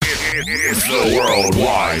It's the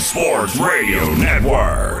Worldwide Sports Radio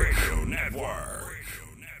Network.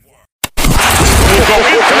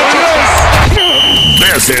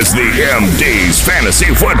 This is the MD's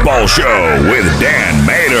Fantasy Football Show with Dan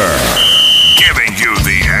Mader, giving you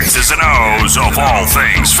the X's and O's of all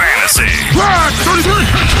things fantasy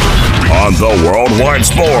on the Worldwide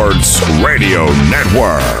Sports Radio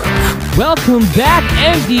Network. Welcome back,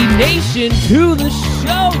 MD Nation, to the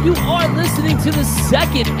show. You are listening to the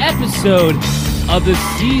second episode of the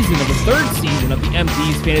season, of the third season of the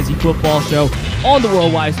MD's Fantasy Football Show on the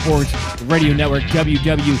Worldwide Sports Radio Network,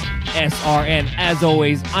 WWSRN. As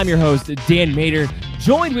always, I'm your host, Dan Mader.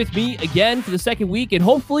 Joined with me again for the second week and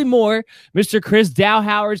hopefully more, Mr. Chris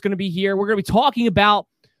Dowhauer is going to be here. We're going to be talking about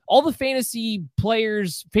all the fantasy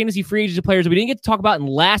players, fantasy free agency players that we didn't get to talk about in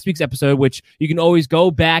last week's episode, which you can always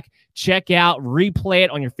go back, check out, replay it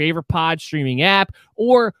on your favorite pod streaming app,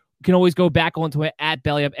 or you can always go back onto it at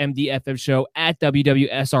BellyUpMDFF Show, at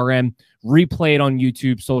WWSRM, replay it on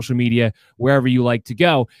YouTube, social media, wherever you like to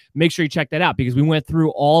go. Make sure you check that out because we went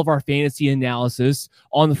through all of our fantasy analysis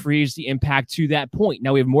on the free agency impact to that point.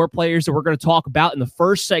 Now we have more players that we're going to talk about in the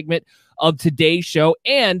first segment of today's show,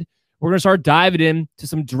 and we're going to start diving into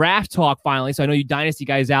some draft talk finally. So I know you Dynasty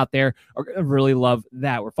guys out there are going to really love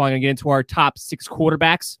that. We're finally going to get into our top 6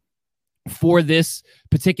 quarterbacks for this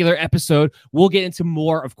particular episode. We'll get into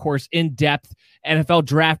more, of course, in-depth NFL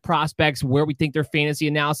draft prospects, where we think their fantasy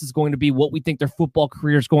analysis is going to be, what we think their football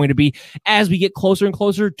career is going to be as we get closer and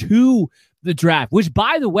closer to the draft, which,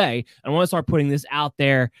 by the way, I want to start putting this out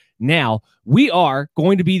there now. We are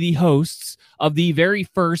going to be the hosts of the very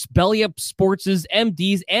first Belly Up Sports'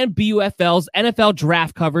 MD's and BUFL's NFL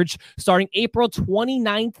draft coverage starting April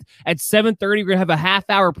 29th at 7:30. We're going to have a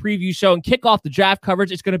half-hour preview show and kick off the draft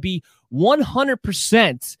coverage. It's going to be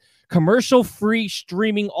 100% commercial-free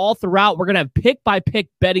streaming all throughout. We're going to have pick-by-pick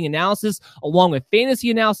betting analysis along with fantasy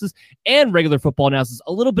analysis and regular football analysis,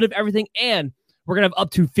 a little bit of everything, and we're going to have up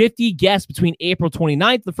to 50 guests between April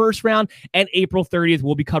 29th, the first round, and April 30th.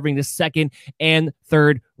 We'll be covering the second and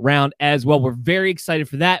third round as well. We're very excited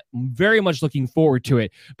for that. I'm very much looking forward to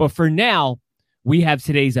it. But for now, we have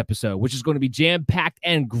today's episode, which is going to be jam-packed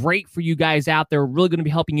and great for you guys out there. We're really going to be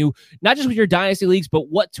helping you, not just with your dynasty leagues, but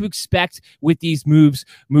what to expect with these moves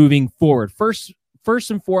moving forward. First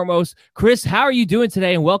and foremost, Chris, how are you doing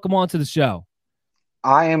today? And welcome on to the show.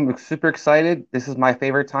 I am super excited. This is my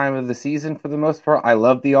favorite time of the season for the most part. I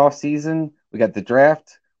love the off season. We got the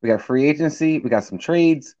draft. We got free agency. We got some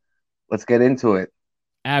trades. Let's get into it.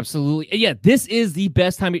 Absolutely. Yeah, this is the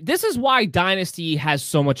best time. This is why Dynasty has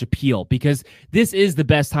so much appeal, because this is the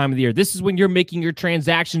best time of the year. This is when you're making your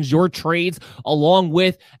transactions, your trades, along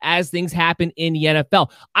with as things happen in the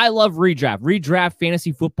NFL. I love redraft. Redraft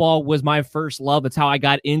fantasy football was my first love. That's how I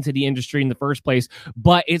got into the industry in the first place.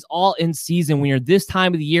 But it's all in season when you're this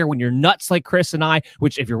time of the year, when you're nuts like Chris and I,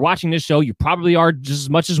 which if you're watching this show, you probably are just as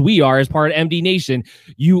much as we are as part of MD Nation.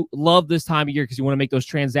 You love this time of year because you want to make those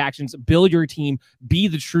transactions, build your team,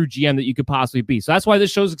 be the true GM that you could possibly be. So that's why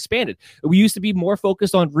this show's expanded. We used to be more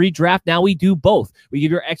focused on redraft. Now we do both. We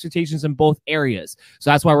give your expectations in both areas. So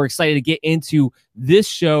that's why we're excited to get into this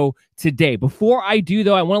show today. Before I do,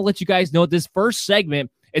 though, I want to let you guys know this first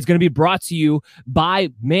segment is going to be brought to you by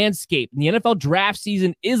Manscaped. The NFL draft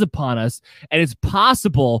season is upon us, and it's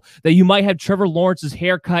possible that you might have Trevor Lawrence's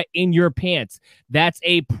haircut in your pants. That's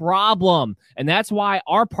a problem, and that's why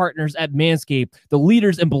our partners at Manscaped, the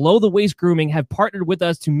leaders in below-the-waist grooming, have partnered with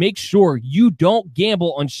us to make sure you don't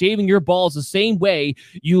gamble on shaving your balls the same way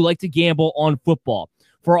you like to gamble on football.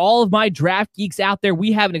 For all of my draft geeks out there,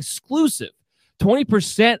 we have an exclusive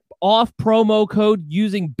 20% off promo code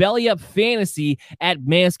using BellyUpFantasy at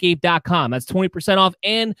Manscaped.com. That's 20% off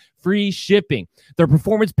and free shipping. Their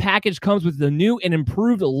performance package comes with the new and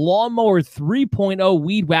improved Lawnmower 3.0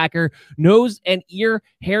 Weed Whacker, nose and ear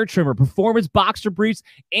hair trimmer, performance boxer briefs,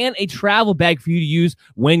 and a travel bag for you to use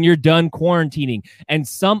when you're done quarantining, and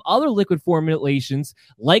some other liquid formulations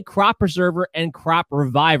like Crop Preserver and Crop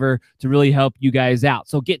Reviver to really help you guys out.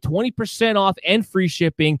 So get 20% off and free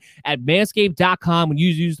shipping at Manscaped.com when you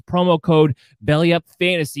use the promo code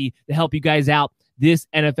BellyUpFantasy to help you guys out this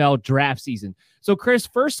NFL draft season. So, Chris,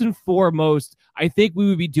 first and foremost, I think we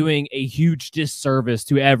would be doing a huge disservice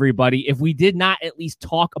to everybody if we did not at least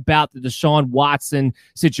talk about the Deshaun Watson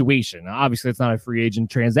situation. Now, obviously, it's not a free agent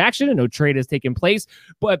transaction and no trade has taken place,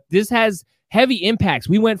 but this has heavy impacts.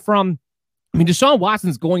 We went from I mean, Deshaun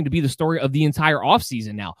Watson's going to be the story of the entire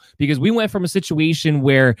offseason now, because we went from a situation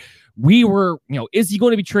where we were, is he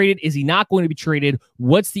going to be traded? Is he not going to be traded?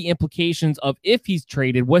 What's the implications of if he's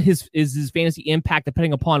traded? What is his fantasy impact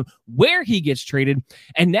depending upon where he gets traded?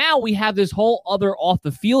 And now we have this whole other off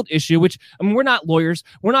the field issue, which, I mean, we're not lawyers.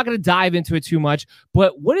 We're not going to dive into it too much,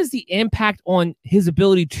 but what is the impact on his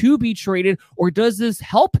ability to be traded, or does this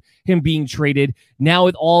help him being traded now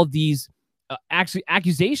with all of these actually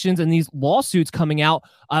accusations and these lawsuits coming out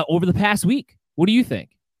over the past week? What do you think?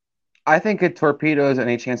 I think it torpedoes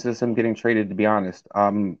any chances of him getting traded, to be honest.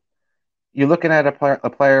 You're looking at a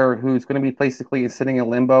player who's going to be basically sitting in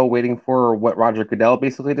limbo waiting for what Roger Goodell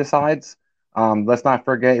basically decides. Let's not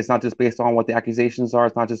forget, it's not just based on what the accusations are.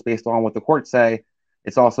 It's not just based on what the courts say.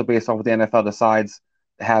 It's also based on what the NFL decides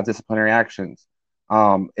to have disciplinary actions.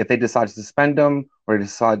 If they decide to suspend him or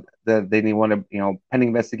decide that they want to, pending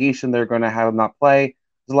investigation, they're going to have him not play.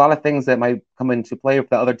 There's a lot of things that might come into play if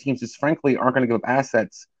the other teams just frankly aren't going to give up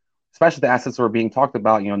assets, especially the assets that were being talked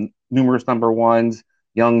about, numerous number ones,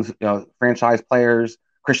 young franchise players,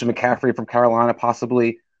 Christian McCaffrey from Carolina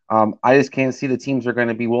possibly. I just can't see the teams are going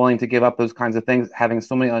to be willing to give up those kinds of things, having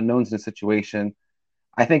so many unknowns in the situation.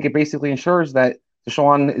 I think it basically ensures that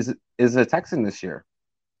Deshaun is a Texan this year.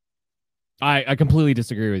 I completely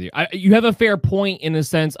disagree with you. You have a fair point in the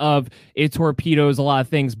sense of it torpedoes a lot of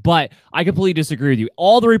things, but I completely disagree with you.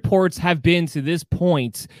 All the reports have been to this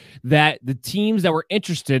point that the teams that were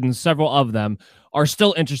interested, and several of them, are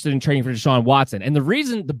still interested in trading for Deshaun Watson. And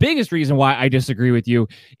the biggest reason why I disagree with you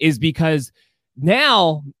is because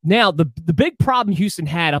now the big problem Houston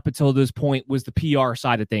had up until this point was the PR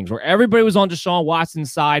side of things, where everybody was on Deshaun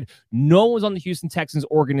Watson's side. No one was on the Houston Texans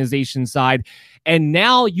organization side. And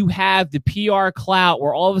now you have the PR clout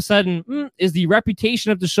where all of a sudden, is the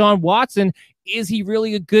reputation of Deshaun Watson, is he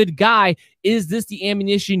really a good guy? Is this the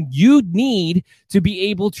ammunition you need to be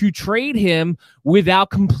able to trade him without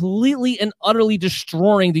completely and utterly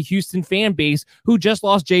destroying the Houston fan base who just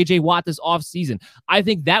lost J.J. Watt this offseason? I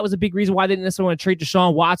think that was a big reason why they didn't necessarily want to trade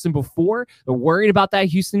Deshaun Watson before. They're worried about that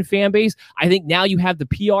Houston fan base. I think now you have the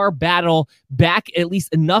PR battle back at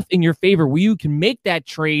least enough in your favor where you can make that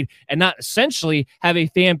trade and not essentially have a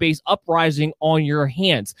fan base uprising on your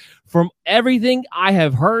hands. From everything I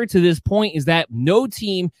have heard to this point is that no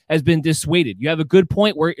team has been dissuaded. You have a good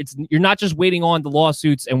point where you're not just waiting on the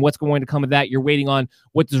lawsuits and what's going to come of that. You're waiting on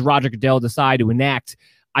what does Roger Goodell decide to enact.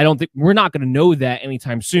 I don't think we're not going to know that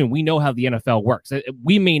anytime soon. We know how the NFL works.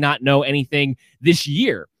 We may not know anything this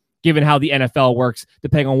year, given how the NFL works,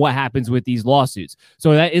 depending on what happens with these lawsuits.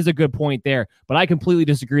 So that is a good point there. But I completely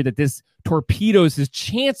disagree that this torpedoes his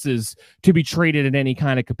chances to be traded in any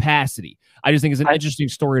kind of capacity. I just think it's an interesting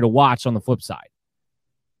story to watch on the flip side.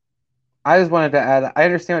 I just wanted to add, I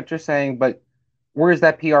understand what you're saying, but where is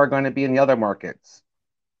that PR going to be in the other markets?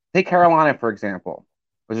 Take Carolina, for example,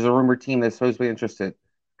 which is a rumored team that's supposed to be interested.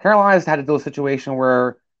 Carolina's had to deal with a situation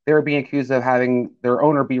where they were being accused of having their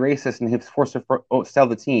owner be racist and he was forced to sell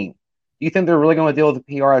the team. Do you think they're really going to deal with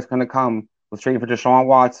the PR that's going to come with trading for Deshaun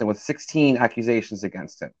Watson with 16 accusations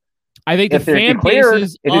against him? I think if the fan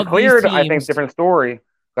bases if he cleared, I think it's a different story.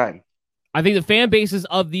 Go ahead. I think the fan bases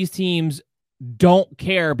of these teams don't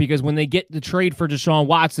care because when they get the trade for Deshaun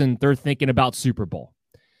Watson, they're thinking about Super Bowl.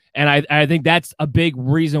 And I think that's a big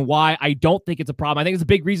reason why I don't think it's a problem. I think it's a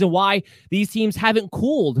big reason why these teams haven't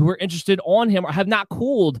cooled, who are interested on him, or have not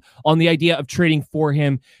cooled on the idea of trading for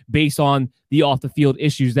him based on the off-the-field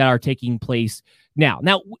issues that are taking place now.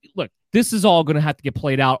 Now, look, this is all going to have to get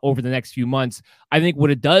played out over the next few months. I think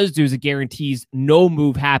what it does do is it guarantees no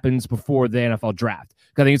move happens before the NFL draft.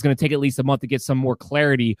 I think it's going to take at least a month to get some more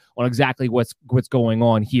clarity on exactly what's going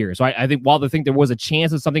on here. So I think while I think there was a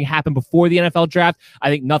chance that something happened before the NFL draft, I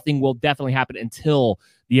think nothing will definitely happen until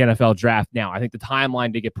the NFL draft now. I think the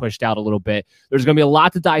timeline did get pushed out a little bit. There's going to be a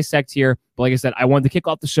lot to dissect here. But like I said, I wanted to kick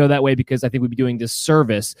off the show that way because I think we'd be doing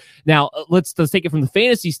disservice. Now, let's take it from the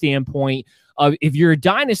fantasy standpoint. If you're a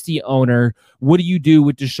dynasty owner, what do you do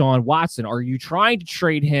with Deshaun Watson? Are you trying to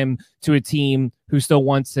trade him to a team who still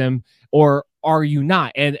wants him, or are you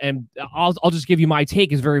not? And I'll just give you my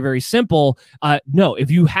take. Is very, very simple. No,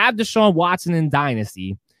 if you have Deshaun Watson in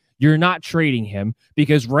dynasty, you're not trading him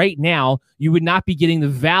because right now you would not be getting the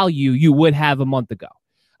value you would have a month ago.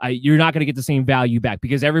 You're not going to get the same value back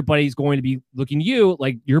because everybody's going to be looking to you,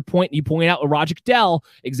 like you point out with Roger Goodell,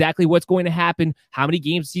 exactly what's going to happen, how many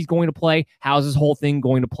games he's going to play, how's this whole thing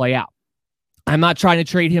going to play out. I'm not trying to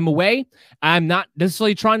trade him away. I'm not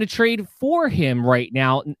necessarily trying to trade for him right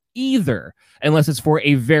now either, unless it's for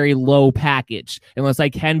a very low package, unless I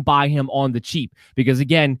can buy him on the cheap. Because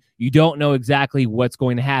again, you don't know exactly what's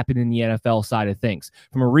going to happen in the NFL side of things.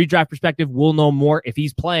 From a redraft perspective, we'll know more if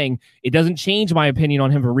he's playing. It doesn't change my opinion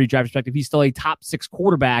on him from a redraft perspective. He's still a top 6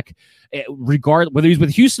 quarterback, regardless whether he's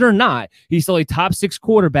with Houston or not. He's still a top 6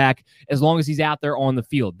 quarterback as long as he's out there on the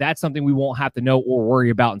field. That's something we won't have to know or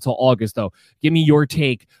worry about until August, though. Give me your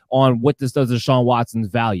take on what this does to Deshaun Watson's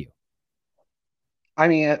value. I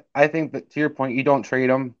mean, I think that to your point, you don't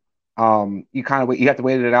trade him. You kind of wait. You have to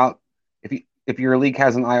wait it out. If your league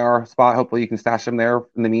has an IR spot, hopefully you can stash him there.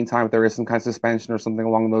 In the meantime, if there is some kind of suspension or something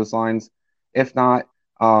along those lines, if not,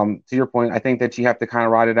 to your point, I think that you have to kind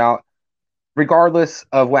of ride it out, regardless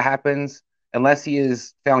of what happens. Unless he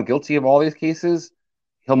is found guilty of all these cases,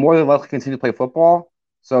 he'll more than likely continue to play football.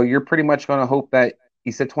 So you're pretty much going to hope that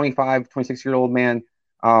he's a 25, 26-year-old man.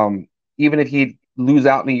 Even if he lose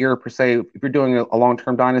out in a year per se, if you're doing a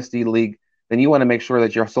long-term dynasty league, then you want to make sure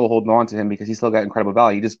that you're still holding on to him because he's still got incredible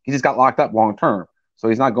value. He just got locked up long-term, so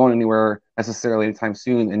he's not going anywhere necessarily anytime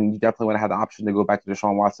soon. And you definitely want to have the option to go back to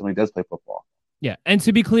Deshaun Watson when he does play football. Yeah, and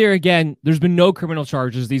to be clear, again, there's been no criminal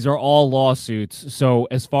charges. These are all lawsuits. So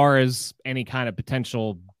as far as any kind of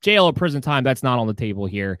potential jail or prison time, that's not on the table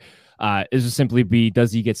here. Is just simply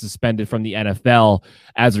does he get suspended from the NFL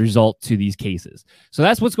as a result to these cases? So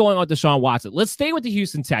that's what's going on with Deshaun Watson. Let's stay with the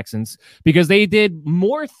Houston Texans because they did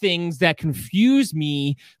more things that confuse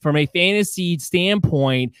me from a fantasy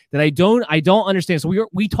standpoint that I don't understand. So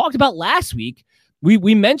we talked about last week.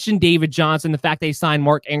 We mentioned David Johnson, the fact they signed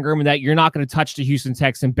Mark Ingram, and that you're not going to touch the Houston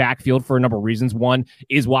Texan backfield for a number of reasons. One,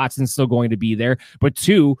 is Watson still going to be there? But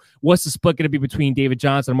two, what's the split going to be between David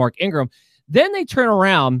Johnson and Mark Ingram? Then they turn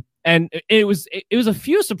around, and it was a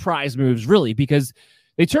few surprise moves, really, because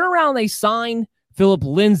they turn around and they sign Philip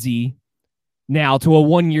Lindsay now to a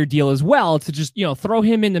 1-year deal as well to just, throw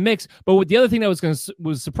him in the mix. But the other thing that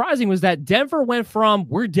was surprising was that Denver went from,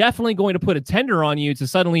 we're definitely going to put a tender on you, to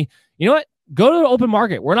suddenly, you know what? Go to the open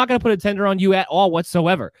market. We're not going to put a tender on you at all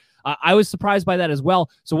whatsoever. I was surprised by that as well.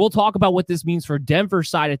 So we'll talk about what this means for Denver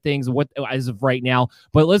side of things, what as of right now.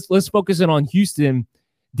 But let's focus in on Houston.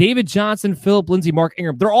 David Johnson, Philip Lindsay, Mark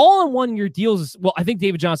Ingram. They're all on 1-year deals. Well, I think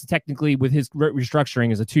David Johnson technically with his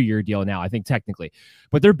restructuring is a 2-year deal now, I think technically.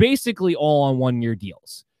 But they're basically all on 1-year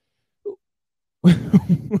deals.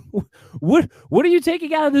 What are you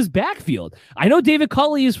taking out of this backfield? I know David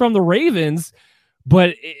Culley is from the Ravens,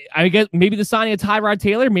 but I guess maybe the signing of Tyrod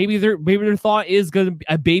Taylor, maybe their thought is going to be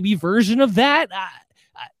a baby version of that.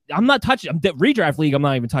 I'm not touching the redraft league. I'm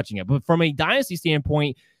not even touching it. But from a dynasty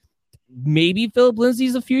standpoint, maybe Philip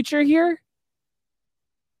Lindsay's the future here.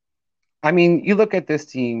 I mean, you look at this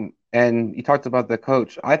team and you talked about the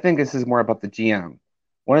coach. I think this is more about the GM.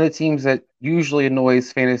 One of the teams that usually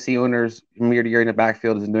annoys fantasy owners from year to year in the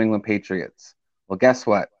backfield is the New England Patriots. Well, guess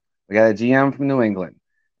what? We got a GM from New England.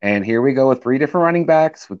 And here we go with 3 different running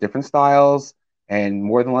backs with different styles. And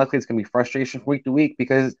more than likely, it's going to be frustration from week to week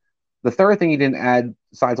because the third thing he didn't add,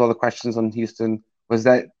 besides all the questions on Houston, was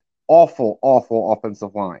that awful, awful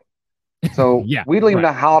offensive line. So we don't even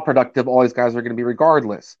know how productive all these guys are going to be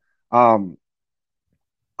regardless.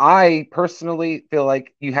 I personally feel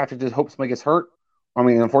like you have to just hope somebody gets hurt. I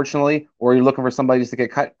mean, unfortunately, or you're looking for somebody just to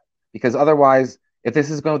get cut. Because otherwise, if this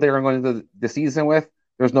is they're going to the season with,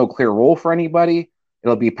 there's no clear role for anybody.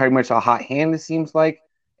 It'll be pretty much a hot hand, it seems like.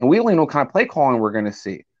 And we don't even know what kind of play calling we're going to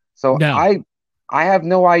see. So no. I have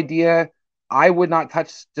no idea. I would not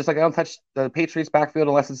touch, just like I don't touch the Patriots backfield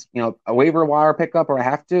unless it's, a waiver wire pickup or I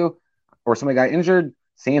have to, or somebody got injured.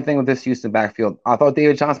 Same thing with this Houston backfield. I thought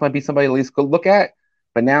David Johnson might be somebody at least go look at.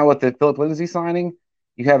 But now with the Philip Lindsay signing,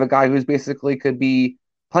 you have a guy who's basically could be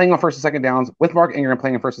playing on first and second downs with Mark Ingram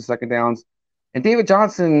playing on first and second downs. And David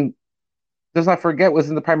Johnson, let's not forget, was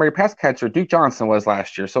in the primary pass catcher. Duke Johnson was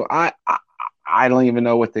last year. So I don't even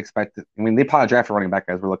know what to expect. I mean, they probably drafted a running back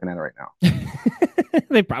as we're looking at it right now.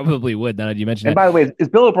 They probably would. Now that you mentioned and by the way, is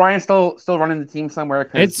Bill O'Brien still running the team somewhere?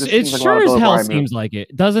 It sure as hell seems like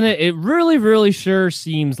it, doesn't it? It really, really sure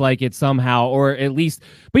seems like it somehow, or at least.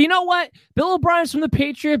 But you know what? Bill O'Brien's from the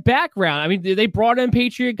Patriot background. I mean, they brought in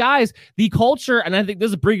Patriot guys. The culture, and I think this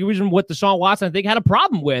is a big reason what Deshaun Watson, I think, had a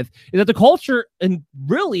problem with, is that the culture, and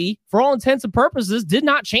really, for all intents and purposes, did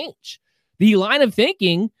not change. The line of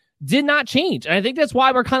thinking did not change. And I think that's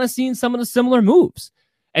why we're kind of seeing some of the similar moves.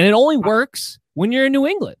 And it only works when you're in New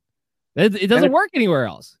England. It doesn't work anywhere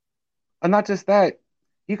else. And not just that,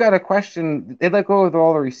 you got to question, they let go of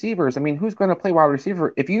all the receivers. I mean, who's going to play wide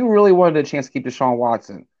receiver? If you really wanted a chance to keep Deshaun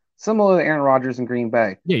Watson, similar to Aaron Rodgers in Green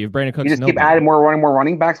Bay. Yeah, you have Brandon Cooks. You just keep adding more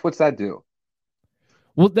running backs. What's that do?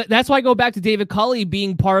 Well, that's why I go back to David Culley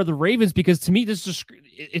being part of the Ravens, because to me, this just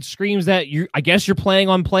it screams that I guess you're planning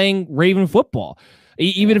on playing Raven football.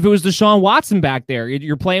 Even if it was Deshaun Watson back there,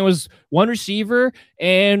 your plan was one receiver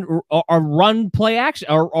and a run play action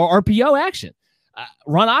or RPO action,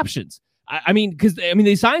 run options. I mean, because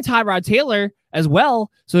they signed Tyrod Taylor as well,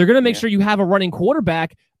 so they're going to make sure you have a running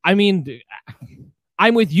quarterback. I mean,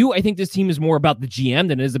 I'm with you. I think this team is more about the GM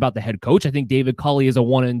than it is about the head coach. I think David Culley is a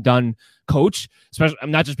one and done coach, especially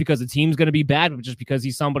not just because the team's going to be bad, but just because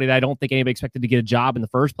he's somebody that I don't think anybody expected to get a job in the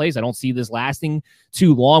first place. I don't see this lasting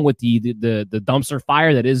too long with the dumpster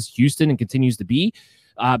fire that is Houston and continues to be.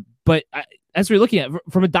 But as we're looking at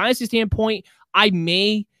from a dynasty standpoint, I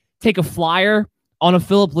may take a flyer on a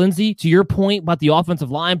Phillip Lindsay. To your point about the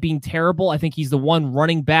offensive line being terrible, I think he's the one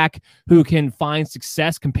running back who can find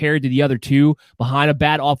success compared to the other two behind a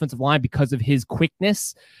bad offensive line because of his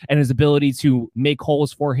quickness and his ability to make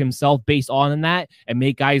holes for himself based on that and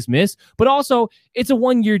make guys miss. But also, it's a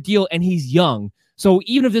one-year deal and he's young. So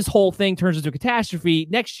even if this whole thing turns into a catastrophe,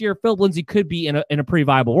 next year, Phillip Lindsay could be in a pretty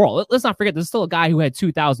viable role. Let's not forget, this is still a guy who had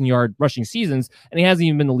 2,000-yard rushing seasons, and he hasn't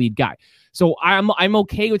even been the lead guy. So I'm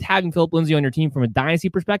okay with having Phillip Lindsay on your team from a dynasty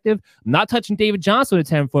perspective. I'm not touching David Johnson with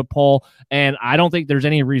a 10-foot pole, and I don't think there's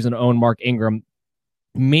any reason to own Mark Ingram.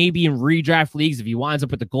 Maybe in redraft leagues, if he winds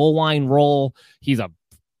up with the goal line role, he's a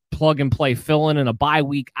plug-and-play fill-in in a bye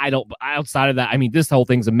week. Outside of that, I mean, this whole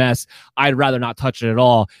thing's a mess. I'd rather not touch it at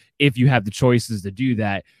all if you have the choices to do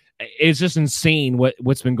that. It's just insane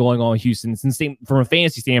what's been going on in Houston. It's insane from a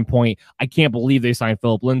fantasy standpoint. I can't believe they signed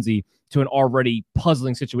Phillip Lindsay to an already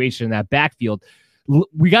puzzling situation in that backfield.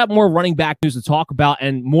 We got more running back news to talk about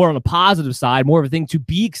and more on the positive side, more of a thing to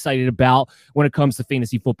be excited about when it comes to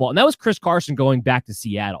fantasy football. And that was Chris Carson going back to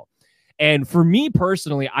Seattle. And for me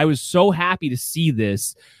personally, I was so happy to see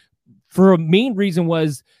this. For a main reason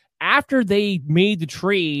was after they made the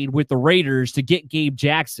trade with the Raiders to get Gabe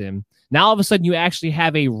Jackson, now all of a sudden you actually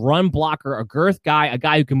have a run blocker, a girth guy, a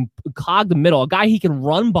guy who can clog the middle, a guy he can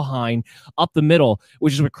run behind up the middle,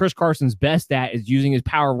 which is what Chris Carson's best at, is using his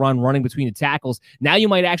power run, running between the tackles. Now you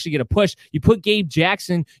might actually get a push. You put Gabe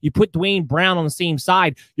Jackson, you put Dwayne Brown on the same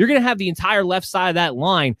side, you're going to have the entire left side of that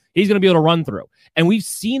line he's going to be able to run through. And we've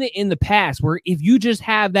seen it in the past where if you just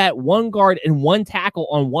have that one guard and one tackle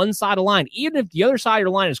on one side of the line, even if the other side of your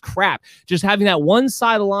line is crap, just having that one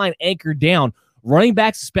side of the line anchored down, running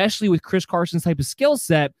backs, especially with Chris Carson's type of skill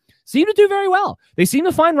set, seem to do very well. They seem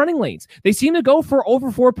to find running lanes. They seem to go for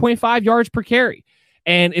over 4.5 yards per carry.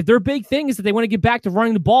 And if their big thing is that they want to get back to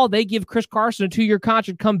running the ball, they give Chris Carson a 2-year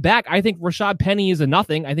contract, come back. I think Rashad Penny is a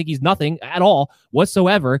nothing. I think he's nothing at all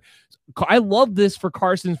whatsoever. I love this for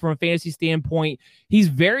Carson from a fantasy standpoint. He's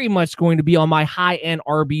very much going to be on my high-end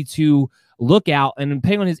RB2 lookout, and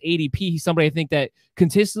depending on his ADP, he's somebody I think that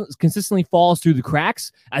consistently falls through the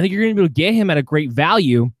cracks. I think you're going to be able to get him at a great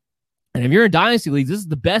value. And if you're in Dynasty Leagues, this is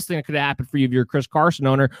the best thing that could happen for you if you're a Chris Carson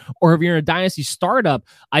owner, or if you're in a Dynasty startup.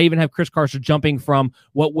 I even have Chris Carson jumping from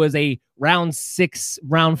what was a round 6,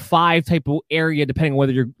 round 5 type of area, depending on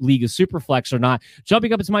whether your league is super flex or not,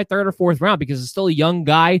 jumping up into my 3rd or 4th round because it's still a young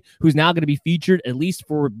guy who's now going to be featured at least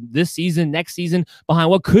for this season, next season, behind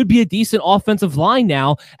what could be a decent offensive line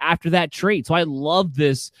now after that trade. So I love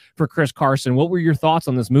this for Chris Carson. What were your thoughts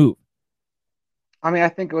on this move? I mean, I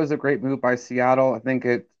think it was a great move by Seattle. I think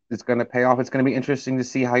it's going to pay off. It's going to be interesting to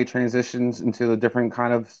see how he transitions into the different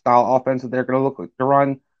kind of style offense that they're going to look to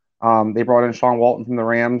run. They brought in Sean Walton from the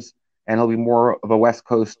Rams, and he'll be more of a West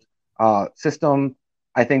Coast system.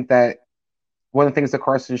 I think that one of the things that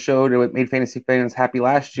Carson showed and what made fantasy fans happy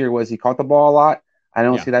last year was he caught the ball a lot. I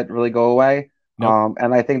don't see that really go away. Nope.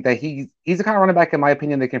 And I think that he's the kind of running back, in my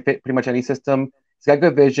opinion, that can fit pretty much any system. He's got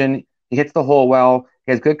good vision. He hits the hole well.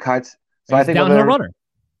 He has good cuts. So I think downhill runner.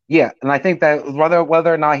 Yeah, and I think that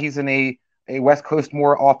whether or not he's in a West Coast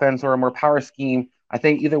more offense or a more power scheme, I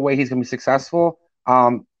think either way he's going to be successful.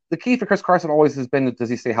 The key for Chris Carson always has been, does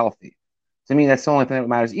he stay healthy? To me, that's the only thing that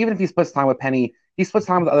matters. Even if he splits time with Penny, he splits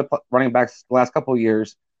time with other running backs the last couple of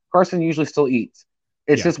years, Carson usually still eats.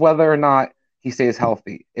 It's just whether or not he stays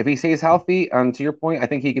healthy. If he stays healthy, to your point, I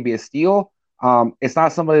think he could be a steal. It's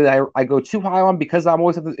not somebody that I go too high on because I'm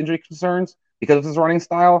always have the injury concerns because of his running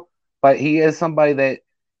style, but he is somebody that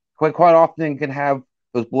quite often can have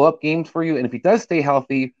those blow-up games for you. And if he does stay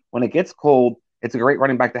healthy, when it gets cold, it's a great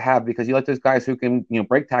running back to have because you like those guys who can,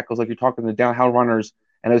 break tackles like you're talking, the downhill runners,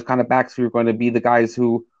 and those kind of backs who are going to be the guys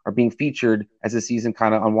who are being featured as the season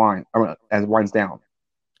kind of unwind or as it winds down.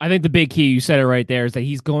 I think the big key, you said it right there, is that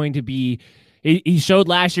he's going to be He showed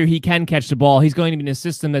last year he can catch the ball. He's going to be in a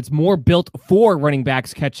system that's more built for running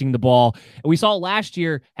backs catching the ball. And we saw last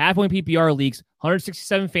year, half-point PPR leagues,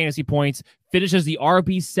 167 fantasy points, finishes the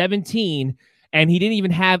RB17, and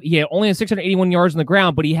he only had 681 yards on the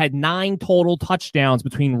ground, but he had 9 total touchdowns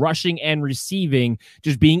between rushing and receiving,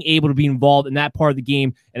 just being able to be involved in that part of the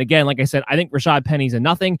game. And again, like I said, I think Rashad Penny's a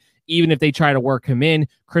nothing. Even if they try to work him in,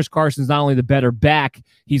 Chris Carson's not only the better back,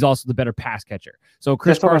 he's also the better pass catcher. So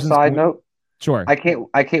Chris Carson's, side note, sure. I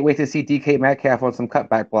can't wait to see DK Metcalf on some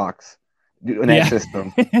cutback blocks in that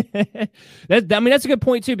system. That's a good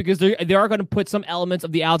point too, because they are going to put some elements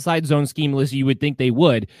of the outside zone scheme list you would think they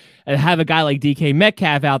would, and have a guy like DK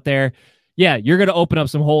Metcalf out there. Yeah, you're going to open up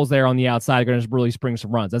some holes there on the outside. You're going to really spring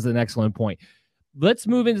some runs. That's an excellent point. Let's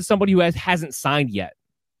move into somebody who hasn't signed yet,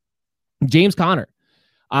 James Conner.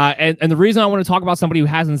 And the reason I want to talk about somebody who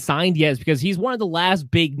hasn't signed yet is because he's one of the last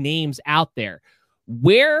big names out there.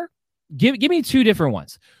 Give me 2 different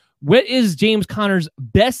ones. What is James Conner's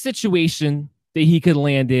best situation that he could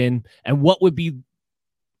land in, and what would be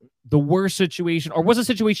the worst situation, or what's a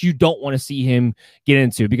situation you don't want to see him get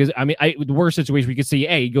into? Because the worst situation we could see,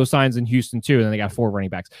 he goes signs in Houston too, and then they got 4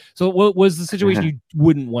 running backs. So what was the situation you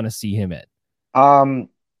wouldn't want to see him in?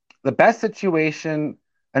 The best situation,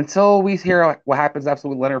 until we hear what happens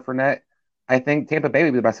absolutely with Leonard Fournette, I think Tampa Bay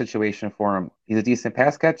would be the best situation for him. He's a decent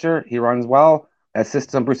pass catcher. He runs well. That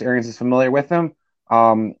system, Bruce Arians is familiar with him.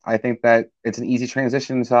 I think that it's an easy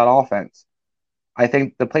transition to that offense. I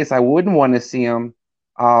think the place I wouldn't want to see him,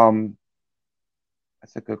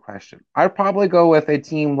 that's a good question. I'd probably go with a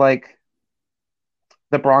team like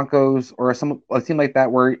the Broncos or a team like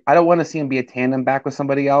that, where I don't want to see him be a tandem back with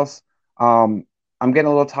somebody else. I'm getting a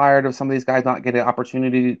little tired of some of these guys not getting an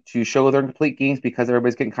opportunity to show their complete games because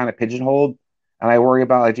everybody's getting kind of pigeonholed. And I worry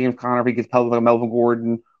about like James Conner if he gets paired with like Melvin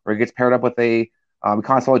Gordon, or he gets paired up with we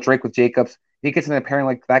kind of Drake with Jacobs. If he gets in a pairing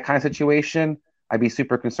like that kind of situation, I'd be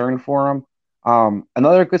super concerned for him.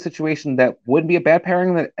 Another good situation that wouldn't be a bad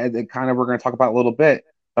pairing that kind of we're going to talk about a little bit,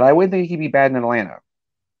 but I wouldn't think he'd be bad in Atlanta.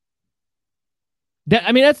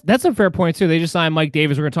 That's a fair point too. They just signed Mike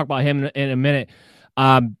Davis. We're going to talk about him in a minute.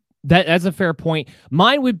 That's a fair point.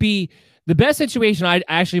 Mine would be the best situation I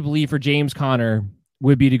actually believe for James Conner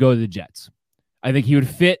would be to go to the Jets. I think he would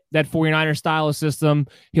fit that 49er style of system.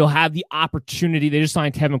 He'll have the opportunity. They just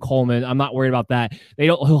signed Tevin Coleman. I'm not worried about that.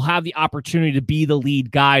 He'll have the opportunity to be the lead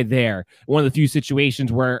guy there. One of the few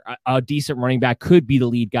situations where a decent running back could be the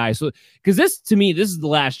lead guy. So, because this is the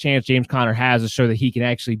last chance James Conner has to show that he can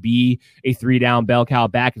actually be a 3-down bell cow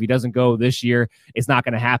back. If he doesn't go this year, it's not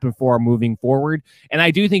going to happen for him moving forward. And I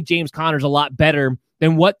do think James Conner's a lot better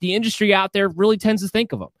than what the industry out there really tends to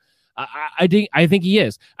think of him. I think he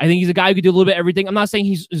is. I think he's a guy who could do a little bit of everything. I'm not saying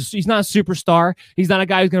he's not a superstar. He's not a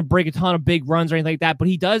guy who's going to break a ton of big runs or anything like that, but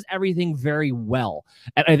he does everything very well.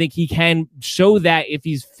 And I think he can show that if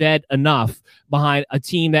he's fed enough behind a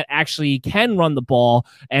team that actually can run the ball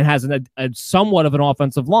and has a somewhat of an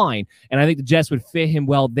offensive line. And I think the Jets would fit him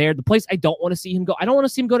well there. The place I don't want to see him go, I don't want to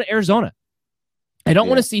see him go to Arizona. I don't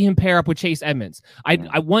want to see him pair up with Chase Edmonds.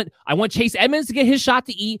 I want Chase Edmonds to get his shot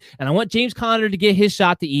to eat, and I want James Conner to get his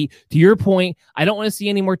shot to eat. To your point, I don't want to see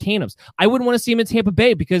any more tandems. I wouldn't want to see him in Tampa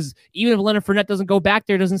Bay because even if Leonard Fournette doesn't go back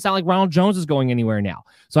there, it doesn't sound like Ronald Jones is going anywhere now.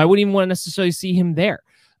 So I wouldn't even want to necessarily see him there.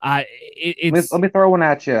 Let me throw one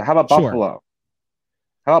at you. How about Buffalo?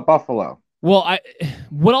 How about Buffalo? Well,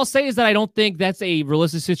 what I'll say is that I don't think that's a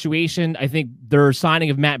realistic situation. I think their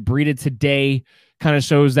signing of Matt Breida today kind of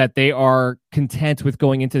shows that they are content with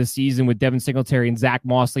going into the season with Devin Singletary and Zach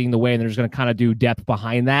Moss leading the way, and they're just going to kind of do depth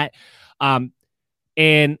behind that.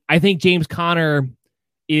 And I think James Conner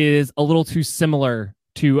is a little too similar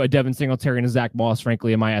to a Devin Singletary and a Zach Moss,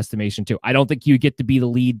 frankly, in my estimation, too. I don't think you get to be the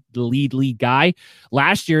lead guy.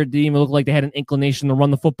 Last year, it didn't even look like they had an inclination to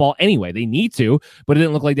run the football anyway. They need to, but it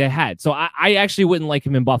didn't look like they had. So I actually wouldn't like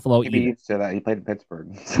him in Buffalo either. Used to that. He played in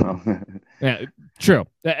Pittsburgh. So. Yeah, true.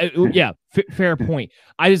 Fair point.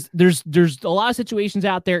 There's a lot of situations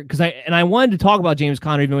out there because I wanted to talk about James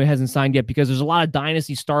Conner even though he hasn't signed yet because there's a lot of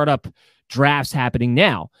dynasty startup drafts happening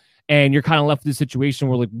now, and you're kind of left with this situation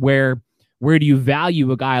where where do you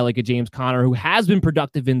value a guy like a James Conner who has been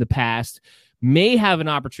productive in the past, may have an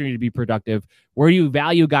opportunity to be productive? Where do you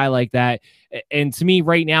value a guy like that? And to me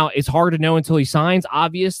right now, it's hard to know until he signs.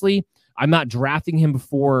 Obviously, I'm not drafting him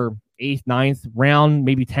before 8th, 9th round,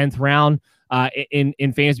 maybe 10th round in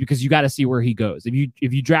fantasy because you got to see where he goes. If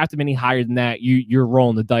you draft him any higher than that, you're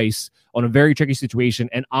rolling the dice on a very tricky situation.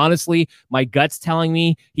 And honestly, my gut's telling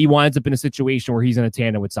me he winds up in a situation where he's in a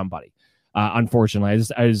tandem with somebody. Unfortunately,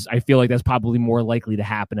 I feel like that's probably more likely to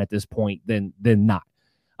happen at this point than not.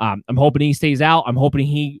 I'm hoping he stays out. I'm hoping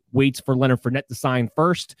he waits for Leonard Fournette to sign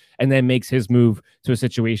first and then makes his move to a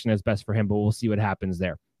situation that's best for him, but we'll see what happens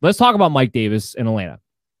there. Let's talk about Mike Davis in Atlanta.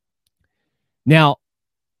 Now,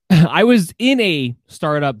 I was in a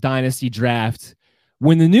startup dynasty draft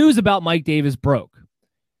when the news about Mike Davis broke.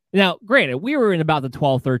 Now, granted, we were in about the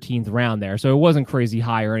 12th, 13th round there, so it wasn't crazy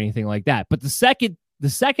high or anything like that. But the second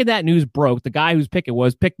that news broke, the guy whose pick it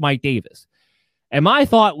was picked Mike Davis. And my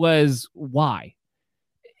thought was, why?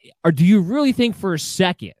 Or do you really think for a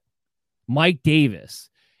second Mike Davis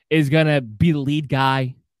is going to be the lead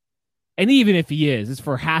guy? And even if he is, it's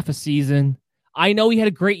for half a season. I know he had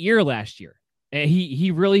a great year last year. And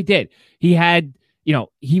he really did. He had,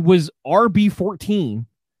 he was RB14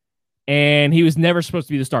 and he was never supposed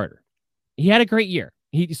to be the starter. He had a great year.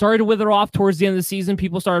 He started to wither off towards the end of the season.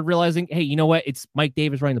 People started realizing, hey, you know what? It's Mike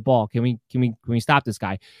Davis running the ball. Can we stop this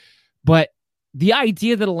guy? But the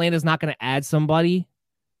idea that Atlanta's not going to add somebody,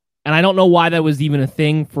 and I don't know why that was even a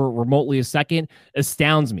thing for remotely a second,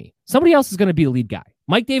 astounds me. Somebody else is going to be the lead guy.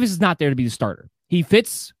 Mike Davis is not there to be the starter. He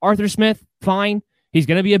fits Arthur Smith, fine. He's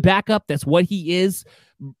going to be a backup. That's what he is.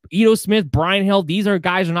 Ito Smith, Brian Hill, these are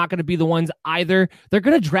guys who are not going to be the ones either. They're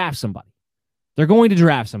going to draft somebody.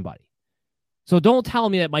 So don't tell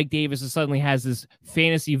me that Mike Davis suddenly has this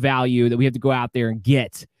fantasy value that we have to go out there and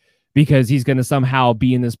get because he's going to somehow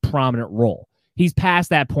be in this prominent role. He's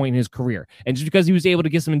past that point in his career. And just because he was able to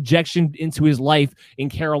get some injection into his life in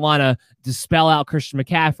Carolina to spell out Christian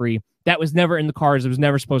McCaffrey, that was never in the cards. It was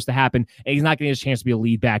never supposed to happen. And he's not getting his chance to be a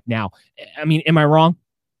lead back now. I mean, am I wrong?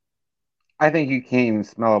 I think you can't even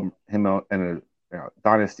smell him in a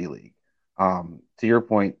dynasty league. To your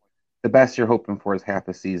point, the best you're hoping for is half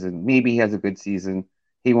a season. Maybe he has a good season.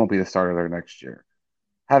 He won't be the starter there next year.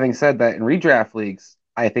 Having said that, in redraft leagues,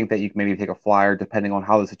 I think that you can maybe take a flyer depending on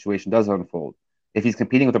how the situation does unfold. If he's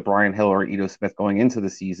competing with a Brian Hill or Ito Smith going into the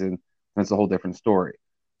season, then it's a whole different story.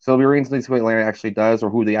 So it'll be reasonably to see what Atlanta actually does or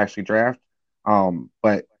who they actually draft.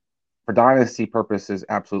 But for dynasty purposes,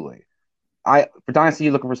 absolutely. For dynasty,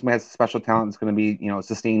 you're looking for somebody who has special talent that's going to be,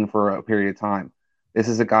 sustained for a period of time. This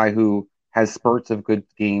is a guy who has spurts of good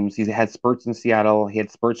games. He's had spurts in Seattle. He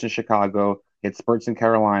had spurts in Chicago. He had spurts in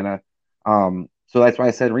Carolina. So that's why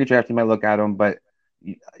I said redraft, you might look at him, but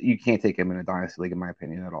you can't take him in a dynasty league, in my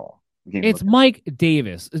opinion, at all. It's Mike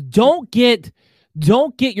Davis. Don't get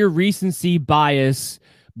your recency bias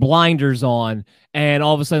blinders on and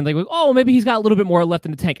all of a sudden like, oh, maybe he's got a little bit more left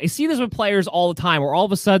in the tank. I see this with players all the time where all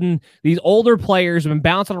of a sudden these older players have been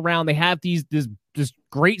bouncing around. They have this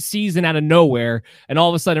great season out of nowhere, and all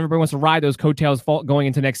of a sudden everybody wants to ride those coattails going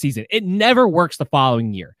into next season. It never works the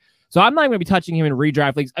following year. So I'm not going to be touching him in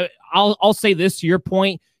redraft leagues. I'll say this to your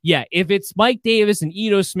point. Yeah, if it's Mike Davis and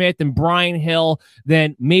Ito Smith and Brian Hill,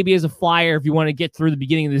 then maybe as a flyer, if you want to get through the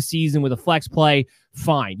beginning of the season with a flex play,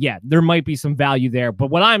 fine. Yeah, there might be some value there. But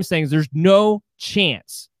what I'm saying is there's no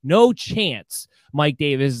chance Mike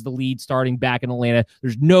Davis is the lead starting back in Atlanta.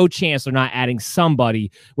 There's no chance they're not adding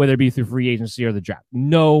somebody, whether it be through free agency or the draft.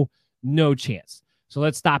 No chance. So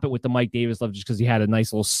let's stop it with the Mike Davis love just because he had a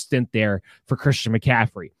nice little stint there for Christian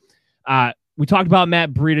McCaffrey. We talked about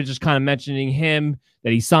Matt Breida, just kind of mentioning him,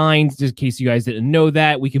 that he signed, just in case you guys didn't know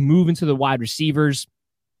that. We can move into the wide receivers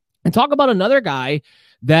and talk about another guy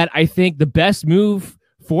that I think the best move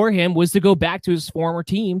for him was to go back to his former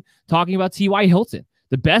team, talking about T.Y. Hilton.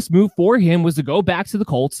 The best move for him was to go back to the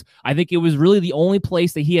Colts. I think it was really the only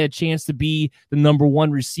place that he had a chance to be the number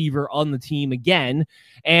one receiver on the team again.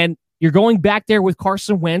 And you're going back there with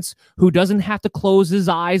Carson Wentz, who doesn't have to close his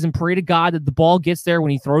eyes and pray to God that the ball gets there when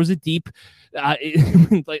he throws it deep.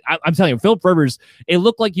 I'm telling you, Philip Rivers, it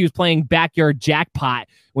looked like he was playing backyard jackpot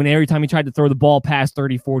when every time he tried to throw the ball past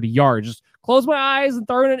 30, 40 yards. Just close my eyes and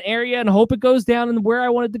throw it in an area and hope it goes down and where I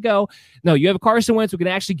want it to go. No, you have Carson Wentz who can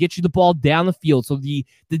actually get you the ball down the field. So the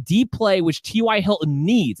deep play, which T.Y. Hilton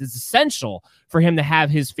needs, is essential for him to have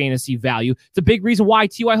his fantasy value. It's a big reason why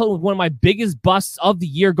T.Y. Hilton was one of my biggest busts of the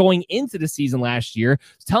year going into the season last year.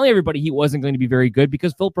 I was telling everybody he wasn't going to be very good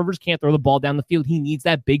because Philip Rivers can't throw the ball down the field. He needs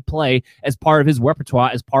that big play as part of his repertoire,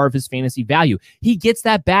 as part of his fantasy value. He gets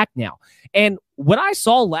that back now. And what I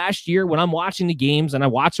saw last year when I'm watching the games, and I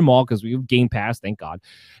watch them all because we have Game Pass, thank God.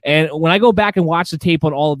 And when I go back and watch the tape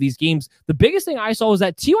on all of these games, the biggest thing I saw was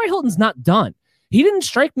that T.Y. Hilton's not done. He didn't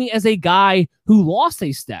strike me as a guy who lost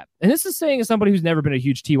a step. And this is saying as somebody who's never been a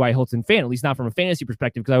huge T.Y. Hilton fan, at least not from a fantasy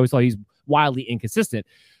perspective, because I always thought he's wildly inconsistent.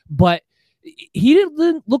 But he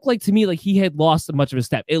didn't look like to me like he had lost much of a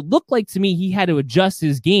step. It looked like to me he had to adjust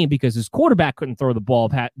his game because his quarterback couldn't throw the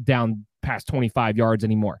ball down past 25 yards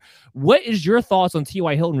anymore. What is your thoughts on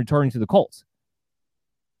T.Y. Hilton returning to the Colts?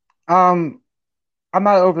 I'm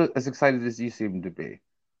not over as excited as you seem to be.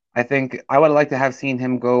 I think I would like to have seen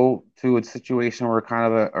him go to a situation where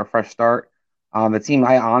kind of a fresh start. The team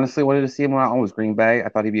I honestly wanted to see him on was Green Bay. I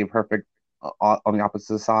thought he'd be a perfect on the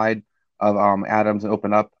opposite side of Adams and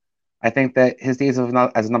open up. I think that his days of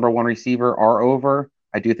not, as a number one receiver are over.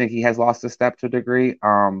 I do think he has lost a step to a degree.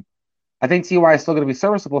 I think Ty is still going to be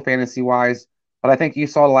serviceable fantasy wise, but I think you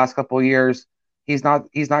saw the last couple of years he's not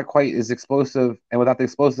quite as explosive, and without the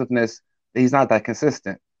explosiveness, he's not that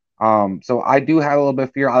consistent. So I do have a little bit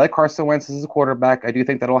of fear. I like Carson Wentz as a quarterback. I do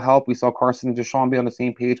think that'll help. We saw Carson and Deshaun be on the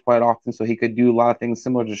same page quite often, so he could do a lot of things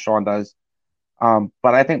similar to Deshaun does.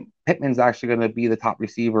 But I think Pittman's actually going to be the top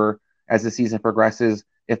receiver as the season progresses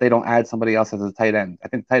if they don't add somebody else as a tight end. I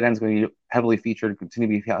think tight end's going to be heavily featured,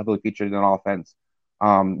 continue to be heavily featured in offense.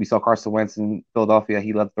 We saw Carson Wentz in Philadelphia.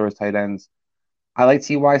 He led through his tight ends. I like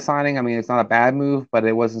Ty signing. I mean, it's not a bad move, but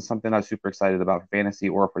it wasn't something I was super excited about for fantasy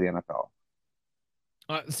or for the NFL.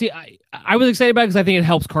 I was excited about it because I think it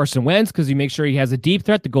helps Carson Wentz because you make sure he has a deep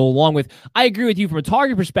threat to go along with. I agree with you from a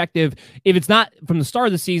target perspective. If it's not from the start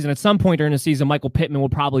of the season, at some point during the season, Michael Pittman will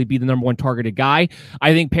probably be the number one targeted guy.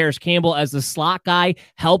 I think Paris Campbell as the slot guy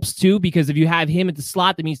helps too because if you have him at the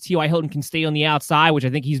slot, that means T.Y. Hilton can stay on the outside, which I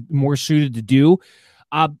think he's more suited to do.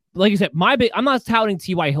 Like you said, I'm not touting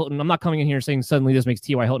T.Y. Hilton. I'm not coming in here saying suddenly this makes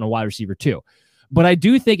T.Y. Hilton a wide receiver too. But I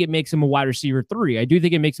do think it makes him a wide receiver 3. I do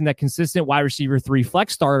think it makes him that consistent wide receiver 3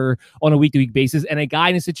 flex starter on a week-to-week basis and a guy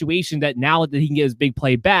in a situation that now that he can get his big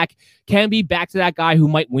play back can be back to that guy who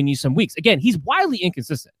might win you some weeks. Again, he's wildly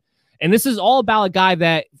inconsistent. And this is all about a guy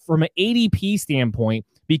that from an ADP standpoint,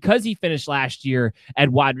 because he finished last year at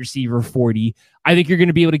wide receiver 40, I think you're going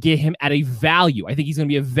to be able to get him at a value. I think he's going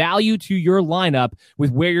to be a value to your lineup with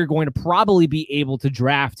where you're going to probably be able to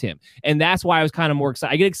draft him. And that's why I was kind of more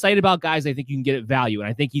excited. I get excited about guys I think you can get at value. And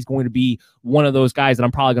I think he's going to be one of those guys that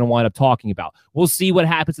I'm probably going to wind up talking about. We'll see what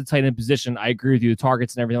happens at tight end position. I agree with you, the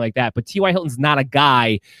targets and everything like that. But T.Y. Hilton's not a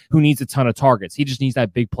guy who needs a ton of targets. He just needs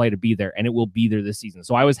that big play to be there, and it will be there this season.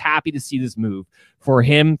 So I was happy to see this move for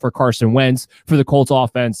him, for Carson Wentz, for the Colts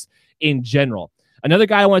offense in general. Another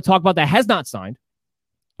guy I want to talk about that has not signed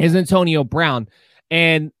is Antonio Brown.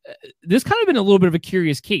 And this kind of been a little bit of a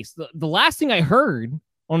curious case. The last thing I heard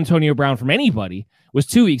on Antonio Brown from anybody was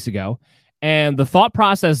 2 weeks ago. And the thought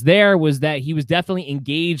process there was that he was definitely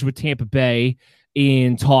engaged with Tampa Bay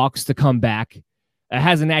in talks to come back. It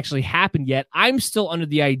hasn't actually happened yet. I'm still under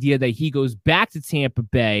the idea that he goes back to Tampa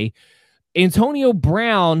Bay. Antonio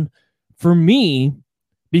Brown, for me,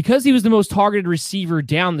 because he was the most targeted receiver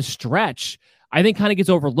down the stretch, I think kind of gets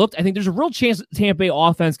overlooked. I think there's a real chance that Tampa Bay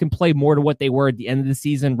offense can play more to what they were at the end of the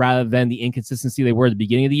season rather than the inconsistency they were at the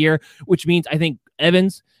beginning of the year, which means I think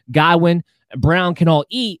Evans, Godwin, Brown can all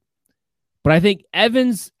eat. But I think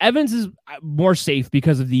Evans is more safe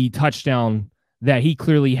because of the touchdown that he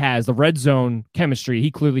clearly has, the red zone chemistry he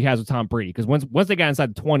clearly has with Tom Brady. Because once they got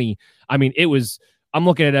inside the 20, I mean, I'm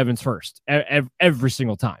looking at Evans first every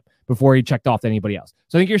single time before he checked off to anybody else.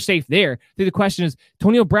 So I think you're safe there. I think the question is,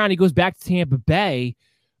 Antonio Brown, he goes back to Tampa Bay.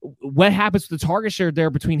 What happens with the target share there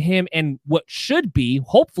between him and what should be,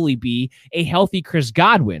 hopefully be, a healthy Chris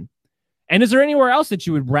Godwin? And is there anywhere else that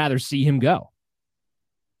you would rather see him go?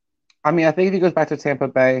 I mean, I think if he goes back to Tampa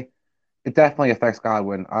Bay, it definitely affects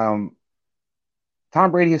Godwin.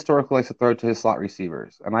 Tom Brady historically likes to throw to his slot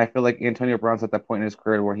receivers, and I feel like Antonio Brown's at that point in his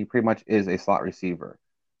career where he pretty much is a slot receiver.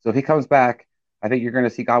 So if he comes back, I think you're going to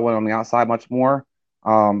see Godwin on the outside much more.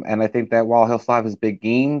 And I think that while he'll still have his big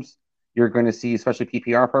games, you're going to see, especially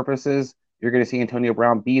PPR purposes, you're going to see Antonio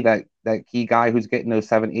Brown be that key guy who's getting those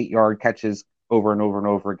 7-8 yard catches over and over and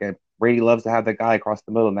over again. Brady loves to have that guy across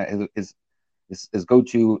the middle, and that is his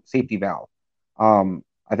go-to safety valve.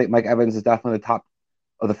 I think Mike Evans is definitely the top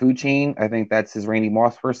of the food chain. I think that's his Randy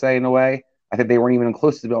Moss per se in a way. I think they weren't even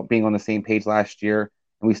close to being on the same page last year.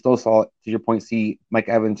 And we still saw, to your point, see Mike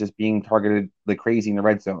Evans just being targeted like crazy in the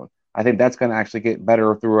red zone. I think that's going to actually get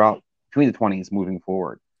better throughout between the 20s moving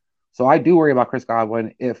forward. So I do worry about Chris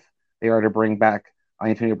Godwin if they are to bring back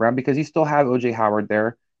Antonio Brown because you still have O.J. Howard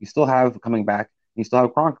there. You still have coming back. You still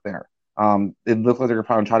have Gronk there. It looks like they're going to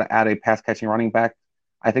probably try to add a pass-catching running back.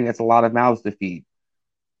 I think that's a lot of mouths to feed.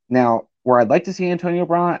 Now, where I'd like to see Antonio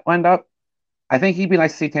Brown end up, I think he'd be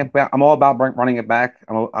nice to see Tampa Bay. I'm all about running it back.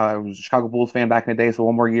 I was a Chicago Bulls fan back in the day, so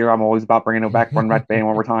one more year, I'm always about bringing it back, run back Bay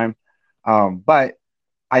one more time. But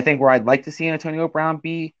I think where I'd like to see Antonio Brown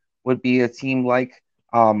would be a team like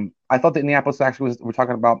I thought that Indianapolis actually we're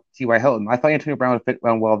talking about T.Y. Hilton. I thought Antonio Brown would fit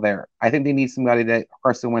well there. I think they need somebody that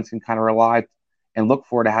Carson Wentz can kind of rely and look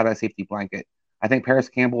for to have that safety blanket. I think Paris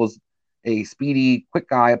Campbell is a speedy, quick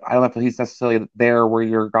guy. I don't know if he's necessarily there where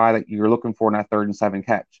you're a guy that you're looking for in that 3rd and 7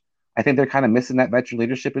 catch. I think they're kind of missing that veteran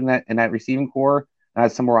leadership in that receiving core.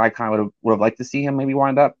 That's somewhere I kind of would have liked to see him maybe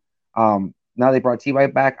wind up. Now they brought T.Y.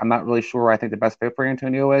 back. I'm not really sure I think the best fit for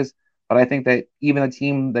Antonio is, but I think that even a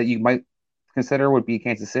team that you might consider would be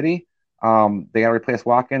Kansas City. They got to replace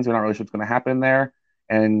Watkins. We're not really sure what's going to happen there.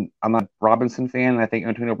 And I'm not a Robinson fan, and I think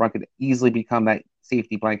Antonio Brown could easily become that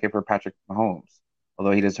safety blanket for Patrick Mahomes,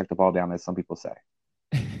 although he does check the ball down, as some people say.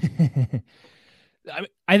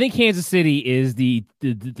 I think Kansas City is the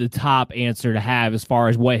top answer to have as far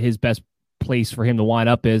as what his best place for him to wind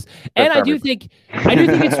up is. And I do think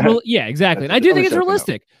it's real. Yeah, exactly. And I do think it's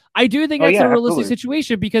realistic. I do think that's a realistic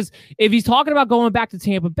situation, because if he's talking about going back to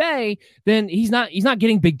Tampa Bay, then he's not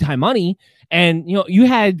getting big time money. And you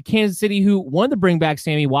had Kansas City who wanted to bring back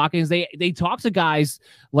Sammy Watkins. They talked to guys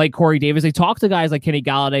like Corey Davis. They talked to guys like Kenny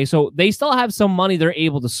Galladay. So they still have some money they're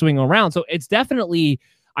able to swing around. So it's definitely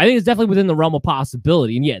within the realm of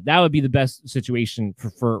possibility. And yeah, that would be the best situation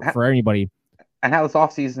for anybody. And how this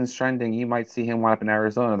offseason is trending, you might see him wind up in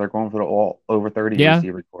Arizona. They're going for the all over 30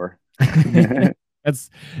 receiver core. That's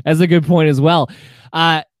a good point as well.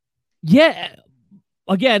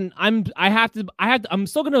 Again, I'm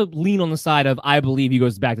still going to lean on the side of I believe he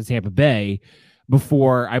goes back to Tampa Bay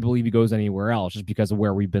before I believe he goes anywhere else, just because of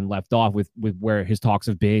where we've been left off with where his talks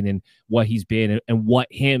have been and what he's been and what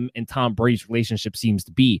him and Tom Brady's relationship seems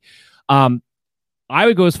to be. I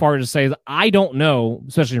would go as far as to say that I don't know,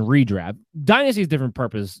 especially in redraft. Dynasty is a different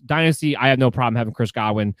purpose. Dynasty, I have no problem having Chris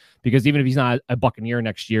Godwin, because even if he's not a Buccaneer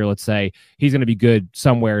next year, let's say, he's going to be good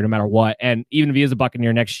somewhere no matter what. And even if he is a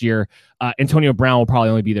Buccaneer next year, Antonio Brown will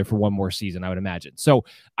probably only be there for one more season, I would imagine. So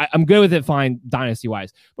I'm good with it fine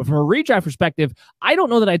dynasty-wise. But from a redraft perspective, I don't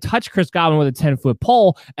know that I touch Chris Godwin with a 10-foot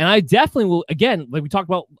pole. And I definitely will, again, like we talked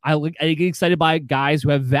about, I get excited by guys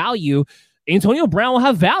who have value. Antonio Brown will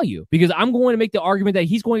have value, because I'm going to make the argument that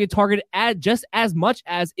he's going to get targeted at just as much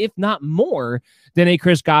as, if not more, than a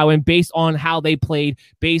Chris Godwin, based on how they played,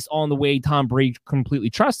 based on the way Tom Brady completely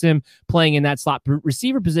trusts him playing in that slot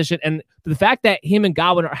receiver position. And the fact that him and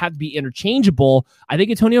Godwin have to be interchangeable, I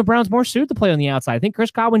think Antonio Brown's more suited to play on the outside. I think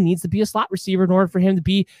Chris Godwin needs to be a slot receiver in order for him to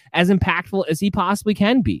be as impactful as he possibly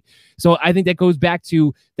can be. So I think that goes back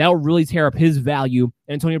to, that'll really tear up his value.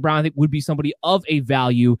 And Antonio Brown, I think, would be somebody of a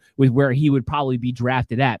value with where he would probably be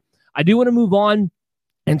drafted at. I do want to move on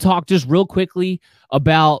and talk just real quickly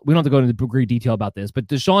about, we don't have to go into great detail about this, but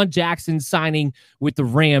DeSean Jackson signing with the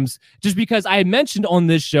Rams, just because I had mentioned on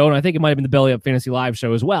this show, and I think it might have been the Belly Up Fantasy Live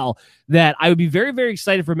show as well, that I would be very, very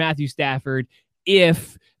excited for Matthew Stafford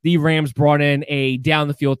if the Rams brought in a down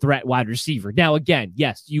the field threat wide receiver. Now, again,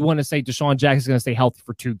 yes, you want to say DeSean Jackson's going to stay healthy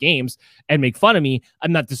for 2 games and make fun of me.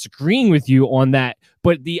 I'm not disagreeing with you on that,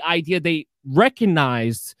 but the idea they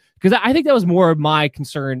recognized, because I think that was more of my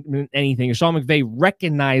concern than anything, is Sean McVay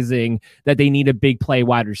recognizing that they need a big play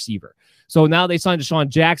wide receiver. So now they signed DeSean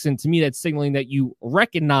Jackson. To me, that's signaling that you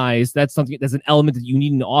recognize that's something, that's an element that you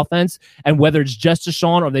need in the offense. And whether it's just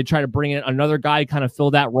DeSean or they try to bring in another guy to kind of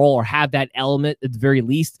fill that role or have that element at the very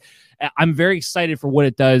least, I'm very excited for what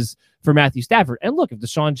it does for Matthew Stafford. And look, if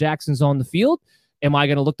DeSean Jackson's on the field, am I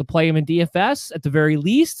going to look to play him in DFS at the very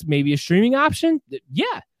least? Maybe a streaming option?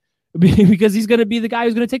 Yeah. Because he's going to be the guy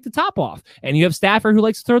who's going to take the top off. And you have Stafford who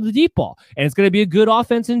likes to throw the deep ball. And it's going to be a good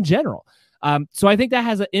offense in general. So I think that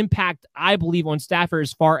has an impact, I believe, on Stafford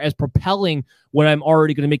as far as propelling what I'm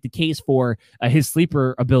already going to make the case for his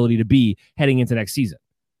sleeper ability to be heading into next season.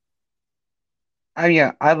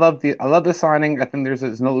 Yeah, I love the signing. I think there's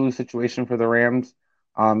a no-lose situation for the Rams.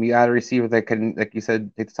 You add a receiver that can, like you said,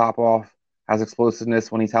 take the top off, has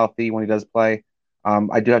explosiveness when he's healthy, when he does play.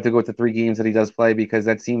 I do have to go with the 3 games that he does play, because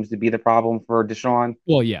that seems to be the problem for DeSean.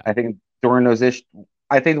 Well, yeah. I think during those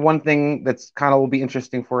I think one thing that's kind of will be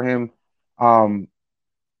interesting for him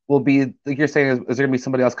will be, like you're saying, is there going to be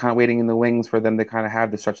somebody else kind of waiting in the wings for them to kind of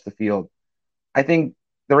have to stretch the field? I think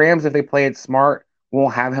the Rams, if they play it smart,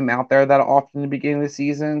 won't have him out there that often in the beginning of the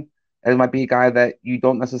season. It might be a guy that you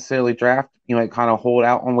don't necessarily draft. You might kind of hold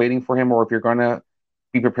out on waiting for him, or if you're going to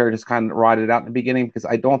be prepared to just kind of ride it out in the beginning, because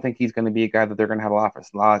I don't think he's going to be a guy that they're going to have a lot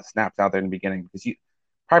of snaps out there in the beginning. Because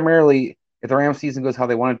primarily, if the Rams season goes how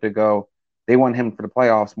they want it to go, they want him for the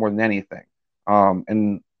playoffs more than anything.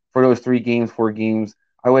 And for those 4 games,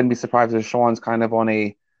 I wouldn't be surprised if Sean's kind of on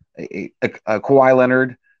a Kawhi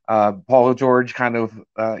Leonard, Paul George kind of,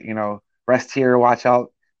 rest here, watch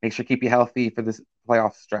out, make sure keep you healthy for this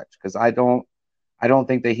playoff stretch. Because I don't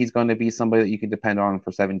think that he's going to be somebody that you can depend on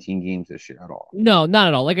for 17 games this year at all. No, not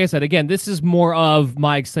at all. Like I said, again, this is more of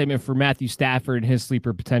my excitement for Matthew Stafford and his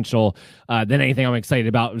sleeper potential than anything I'm excited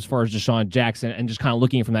about as far as DeSean Jackson, and just kind of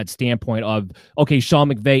looking from that standpoint of, okay, Sean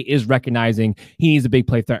McVay is recognizing he needs a big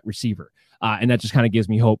play threat receiver. And that just kind of gives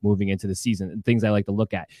me hope moving into the season and things I like to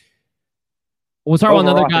look at. We'll talk about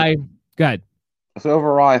another guy. Go ahead. So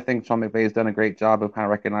overall, I think Sean McVay has done a great job of kind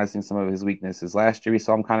of recognizing some of his weaknesses. Last year, we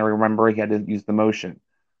saw him kind of remember he had to use the motion.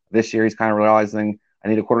 This year, he's kind of realizing I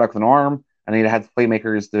need a quarterback with an arm. I need to have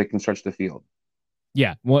playmakers that can stretch the field.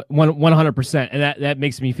 Yeah, 100%. And that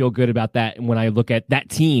makes me feel good about that. And when I look at that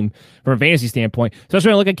team from a fantasy standpoint, especially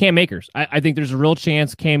when I look at Cam Akers, I think there's a real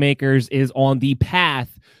chance Cam Akers is on the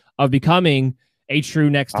path of becoming a true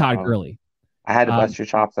next Todd Gurley. I had to bust your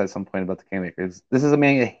chops at some point about the Cam Akers. This is a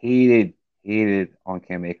man you hated on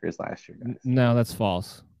Cam Akers last year, guys. No, that's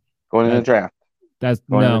false. Going in the draft. That's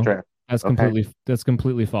completely false. That's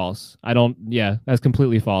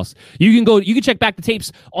completely false. You can check back the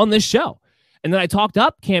tapes on this show. And then I talked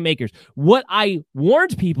up Cam Akers. What I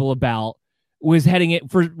warned people about was heading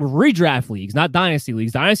it for redraft leagues, not dynasty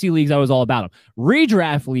leagues. Dynasty leagues, I was all about them.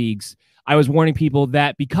 Redraft leagues, I was warning people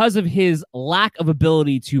that because of his lack of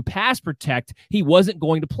ability to pass protect, he wasn't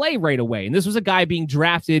going to play right away. And this was a guy being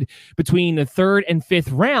drafted between the 3rd and 5th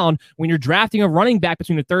round. When you're drafting a running back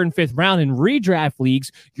between the 3rd and 5th round in redraft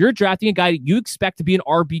leagues, you're drafting a guy that you expect to be an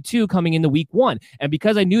RB2 coming into week 1. And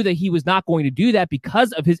because I knew that he was not going to do that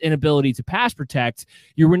because of his inability to pass protect,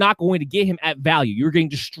 you were not going to get him at value. You were getting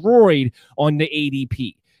destroyed on the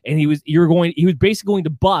ADP. And he was basically going to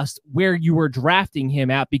bust where you were drafting him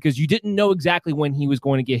at because you didn't know exactly when he was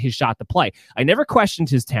going to get his shot to play. I never questioned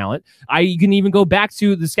his talent. You can even go back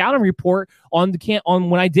to the scouting report on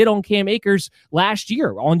when I did on Cam Akers last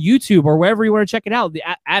year on YouTube or wherever you want to check it out, the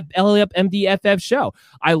at LA Up MDFF show.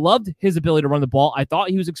 I loved his ability to run the ball. I thought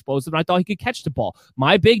he was explosive, and I thought he could catch the ball.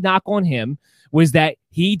 My big knock on him was that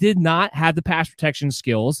he did not have the pass protection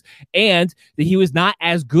skills and that he was not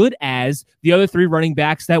as good as the other 3 running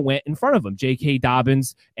backs that went in front of him, J.K.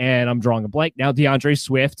 Dobbins, and I'm drawing a blank now, DeAndre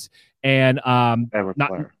Swift, and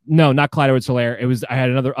not Clyde Edwards-Helaire. I had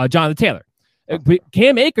another Jonathan Taylor.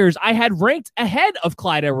 Cam Akers, I had ranked ahead of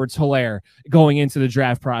Clyde Edwards-Helaire going into the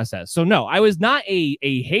draft process. So no, I was not a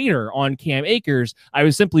hater on Cam Akers. I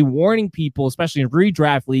was simply warning people, especially in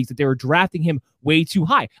redraft leagues, that they were drafting him way too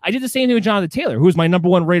high. I did the same thing with Jonathan Taylor, who was my number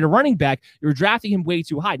 1 rated running back. You were drafting him way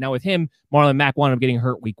too high. Now with him, Marlon Mack wound up getting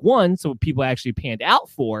hurt week 1, so people actually panned out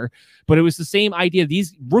for. But it was the same idea.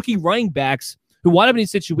 These rookie running backs who wind up in these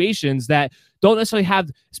situations that don't necessarily have,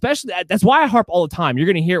 especially that's why I harp all the time. You're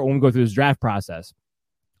going to hear it when we go through this draft process.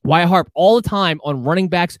 Why I harp all the time on running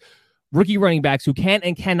backs, rookie running backs who can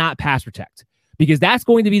and cannot pass protect, because that's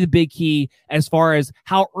going to be the big key as far as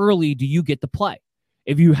how early do you get to play,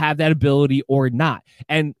 if you have that ability or not.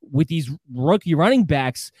 And with these rookie running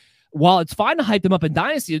backs, while it's fine to hype them up in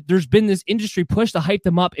Dynasty, there's been this industry push to hype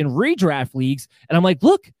them up in redraft leagues. And I'm like,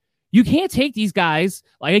 look, you can't take these guys,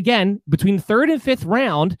 like, again, between the 3rd and 5th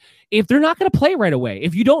round if they're not going to play right away.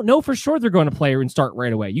 If you don't know for sure they're going to play and start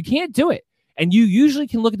right away, you can't do it. And you usually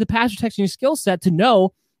can look at the pass protection skill set to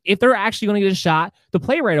know if they're actually going to get a shot to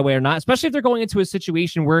play right away or not, especially if they're going into a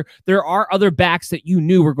situation where there are other backs that you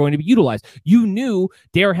knew were going to be utilized. You knew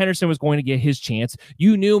Darrell Henderson was going to get his chance.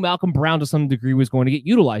 You knew Malcolm Brown to some degree was going to get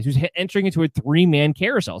utilized. He was entering into a 3-man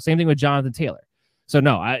carousel. Same thing with Jonathan Taylor. So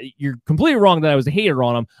no, you're completely wrong that I was a hater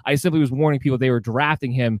on him. I simply was warning people they were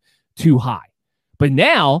drafting him too high. But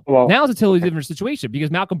now it's a totally different situation because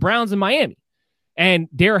Malcolm Brown's in Miami. And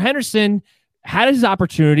Darrell Henderson had his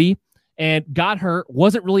opportunity and got hurt,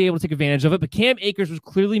 wasn't really able to take advantage of it. But Cam Akers was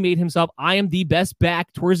clearly made himself, I am the best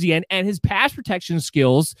back towards the end. And his pass protection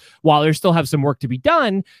skills, while there still have some work to be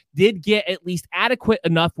done, did get at least adequate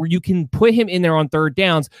enough where you can put him in there on 3rd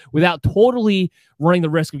downs without totally running the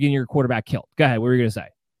risk of getting your quarterback killed. Go ahead. What were you going to say?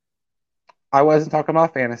 I wasn't talking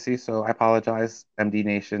about fantasy, so I apologize, MD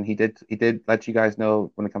Nation. He did let you guys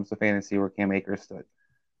know when it comes to fantasy where Cam Akers stood.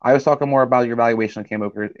 I was talking more about your evaluation of Cam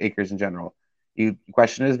Akers in general. You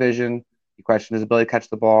question his vision, you question his ability to catch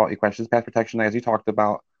the ball, you question his pass protection, as you talked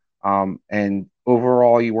about, and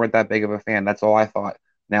overall, you weren't that big of a fan. That's all I thought.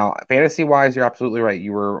 Now, fantasy-wise, you're absolutely right.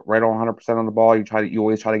 You were right on 100% on the ball. You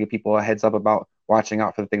always try to give people a heads up about watching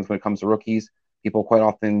out for the things when it comes to rookies. People quite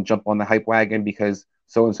often jump on the hype wagon because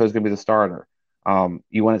so-and-so is going to be the starter.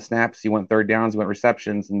 You want snaps, you want 3rd downs, you want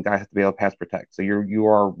receptions, and guys have to be able to pass protect. So you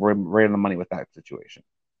are right on the money with that situation.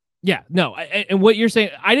 Yeah, no, and what you're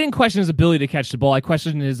saying, I didn't question his ability to catch the ball. I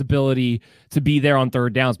questioned his ability to be there on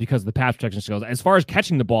 3rd downs because of the pass protection skills. As far as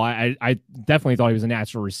catching the ball, I definitely thought he was a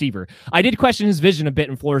natural receiver. I did question his vision a bit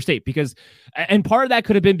in Florida State because, and part of that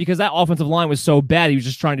could have been because that offensive line was so bad, he was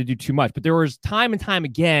just trying to do too much. But there was time and time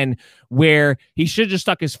again where he should have just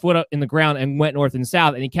stuck his foot up in the ground and went north and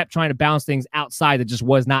south, and he kept trying to bounce things outside that just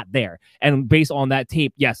was not there. And based on that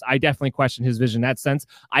tape, yes, I definitely questioned his vision in that sense.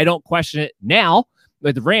 I don't question it now.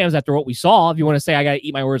 Like the Rams, after what we saw, if you want to say I got to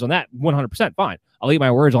eat my words on that, 100% fine. I'll eat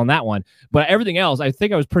my words on that one. But everything else, I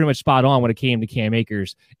think I was pretty much spot on when it came to Cam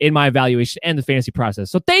Akers in my evaluation and the fantasy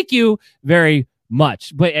process. So thank you very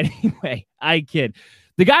much. But anyway, I kid.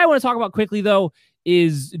 The guy I want to talk about quickly, though,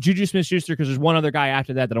 is Juju Smith-Schuster, because there's one other guy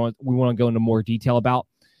after that we want to go into more detail about.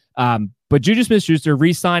 But Juju Smith-Schuster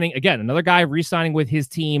re-signing, again, another guy re-signing with his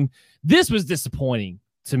team. This was disappointing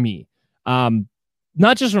to me.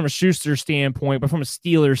 Not just from a Schuster standpoint, but from a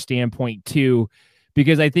Steelers standpoint too,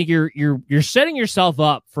 because I think you're setting yourself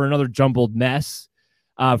up for another jumbled mess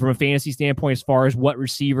from a fantasy standpoint as far as what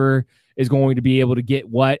receiver is going to be able to get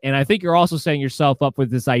what. And I think you're also setting yourself up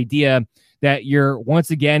with this idea that you're once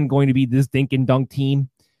again going to be this dink and dunk team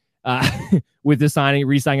with the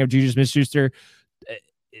re-signing of Juju Smith-Schuster.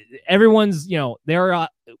 Everyone's, they're I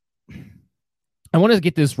want to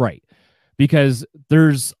get this right, because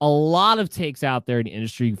there's a lot of takes out there in the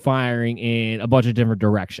industry firing in a bunch of different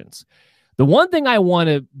directions. The one thing I want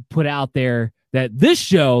to put out there that this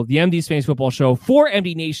show, the MD's Fantasy Football Show for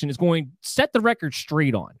MD Nation, is going to set the record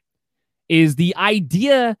straight on is the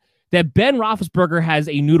idea that Ben Roethlisberger has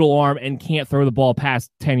a noodle arm and can't throw the ball past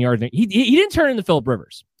 10 yards. He didn't turn into Phillip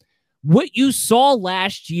Rivers. What you saw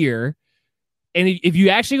last year, and if you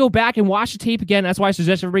actually go back and watch the tape again, that's why I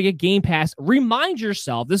suggest everybody get Game Pass. Remind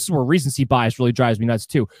yourself, this is where recency bias really drives me nuts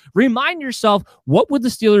too. Remind yourself, what were the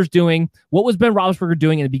Steelers doing? What was Ben Roethlisberger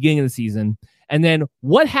doing in the beginning of the season? And then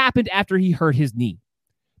what happened after he hurt his knee?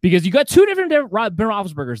 Because you got two different Ben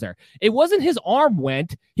Roethlisbergers there. It wasn't his arm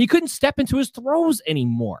went. He couldn't step into his throws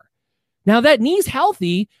anymore. Now that knee's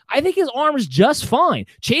healthy, I think his arm is just fine.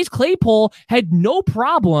 Chase Claypool had no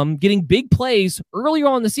problem getting big plays earlier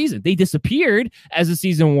on in the season. They disappeared as the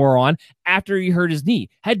season wore on after he hurt his knee.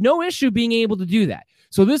 Had no issue being able to do that.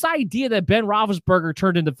 So this idea that Ben Roethlisberger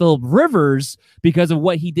turned into Phillip Rivers because of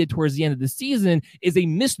what he did towards the end of the season is a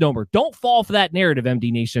misnomer. Don't fall for that narrative,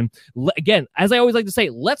 MD Nation. Again, as I always like to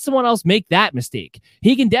say, let someone else make that mistake.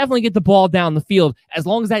 He can definitely get the ball down the field as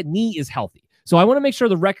long as that knee is healthy. So I want to make sure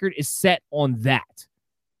the record is set on that.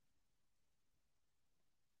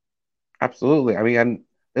 Absolutely. I mean,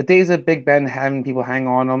 the days of Big Ben having people hang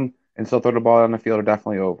on him and still throw the ball on the field are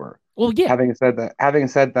definitely over. Well, yeah. Having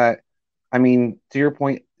said that, I mean, to your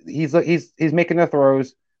point, he's making the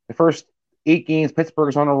throws. The first 8 games,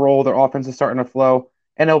 Pittsburgh's on a roll. Their offense is starting to flow.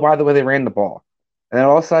 And oh, by the way, they ran the ball. And then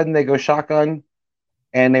all of a sudden they go shotgun,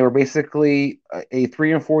 and they were basically a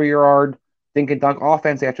 3 and 4 yard dink and dunk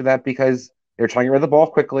offense after that, because they were trying to get rid of the ball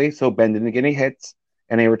quickly, so Ben didn't get any hits,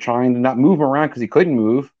 and they were trying to not move him around because he couldn't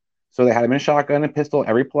move. So they had him in shotgun and pistol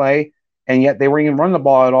every play, and yet they weren't even running the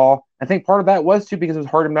ball at all. I think part of that was too because it was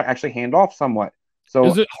hard for him to actually hand off somewhat. So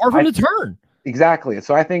is it hard for him to turn? Exactly.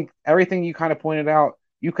 So I think everything you kind of pointed out,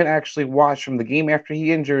 you can actually watch from the game after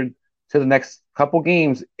he injured to the next couple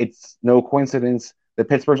games. It's no coincidence that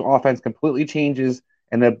Pittsburgh's offense completely changes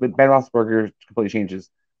and that Ben Roethlisberger completely changes.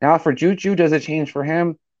 Now for Juju, does it change for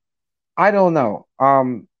him? I don't know.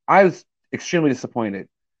 I was extremely disappointed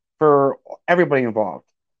for everybody involved.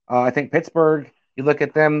 I think Pittsburgh, you look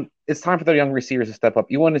at them, it's time for their young receivers to step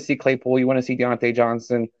up. You want to see Claypool, you want to see Deontay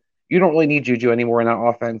Johnson. You don't really need Juju anymore in that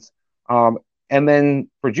offense. And then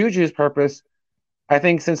for Juju's purpose, I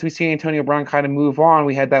think since we've seen Antonio Brown kind of move on,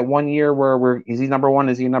 we had that 1 year where is he number 1,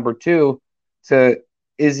 is he number 2, to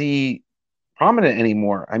is he prominent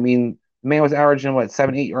anymore? I mean, the man was averaging,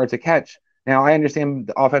 7-8 yards a catch. Now, I understand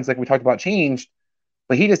the offense, like we talked about, changed,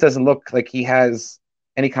 but he just doesn't look like he has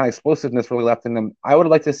any kind of explosiveness really left in him. I would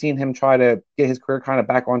have liked to have seen him try to get his career kind of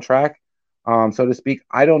back on track, so to speak.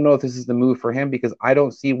 I don't know if this is the move for him, because I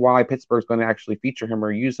don't see why Pittsburgh's going to actually feature him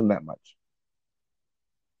or use him that much.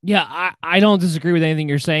 Yeah, I don't disagree with anything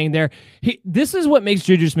you're saying there. This is what makes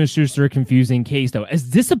Juju Smith-Schuster a confusing case, though. As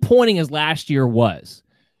disappointing as last year was,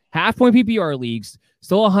 half-point PPR leagues,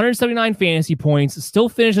 still 179 fantasy points, still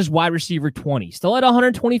finished as wide receiver 20, still had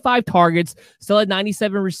 125 targets, still had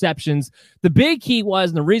 97 receptions. The big key was,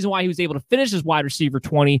 and the reason why he was able to finish as wide receiver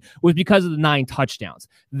 20 was because of the 9 touchdowns.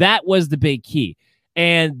 That was the big key.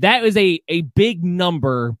 And that was a big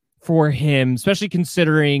number for him, especially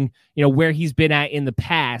considering, where he's been at in the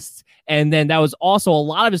past. And then that was also a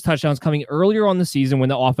lot of his touchdowns coming earlier on the season when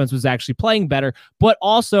the offense was actually playing better, but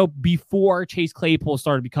also before Chase Claypool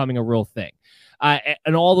started becoming a real thing.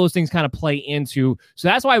 And all those things kind of play into. So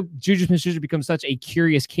that's why Juju Smith-Schuster becomes such a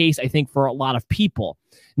curious case, I think, for a lot of people.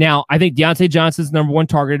 Now, I think Deontay Johnson's number 1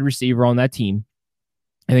 targeted receiver on that team.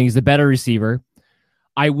 I think he's the better receiver.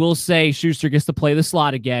 I will say Schuster gets to play the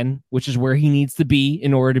slot again, which is where he needs to be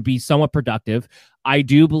in order to be somewhat productive. I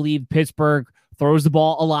do believe Pittsburgh throws the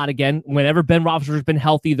ball a lot again. Whenever Ben Roethlisberger has been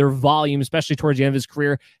healthy, their volume, especially towards the end of his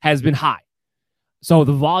career, has been high. So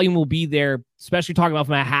the volume will be there, especially talking about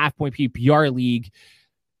from a half-point PPR league,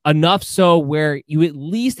 enough so where you at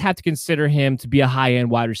least have to consider him to be a high-end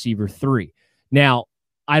wide receiver 3. Now,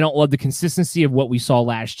 I don't love the consistency of what we saw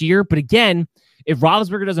last year, but again, if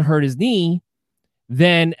Roethlisberger doesn't hurt his knee,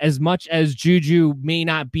 then as much as Juju may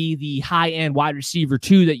not be the high-end wide receiver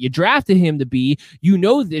 2 that you drafted him to be,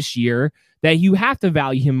 this year that you have to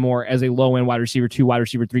value him more as a low-end wide receiver 2, wide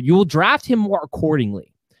receiver 3. You will draft him more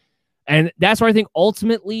accordingly. And that's where I think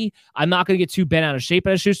ultimately I'm not going to get too bent out of shape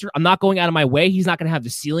at Schuster. I'm not going out of my way. He's not going to have the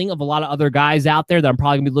ceiling of a lot of other guys out there that I'm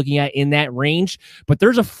probably going to be looking at in that range. But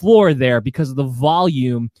there's a floor there because of the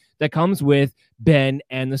volume that comes with Ben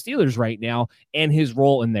and the Steelers right now and his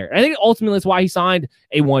role in there. And I think ultimately that's why he signed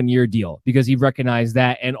a 1-year deal, because he recognized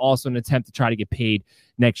that, and also an attempt to try to get paid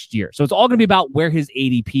next year. So it's all going to be about where his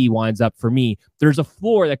ADP winds up for me. There's a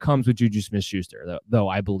floor that comes with Juju Smith-Schuster, though,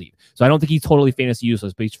 I believe. So I don't think he's totally fantasy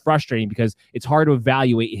useless, but he's frustrating because it's hard to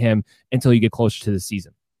evaluate him until you get closer to the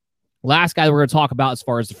season. Last guy we're going to talk about as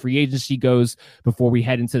far as the free agency goes before we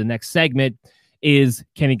head into the next segment is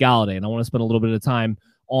Kenny Golladay. And I want to spend a little bit of time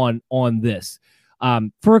on this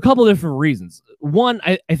for a couple of different reasons. One,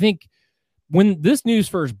 I think when this news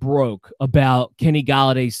first broke about Kenny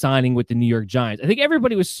Golladay signing with the New York Giants, I think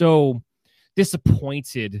everybody was so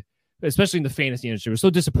disappointed, especially in the fantasy industry, was so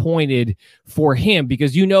disappointed for him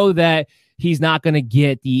because that he's not going to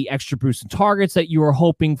get the extra boost in targets that you were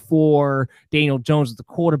hoping for. Daniel Jones is the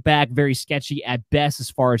quarterback, very sketchy at best as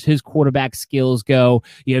far as his quarterback skills go.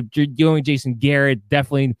 You have Jason Garrett,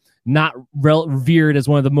 definitely not revered as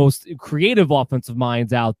one of the most creative offensive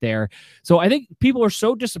minds out there. So I think people are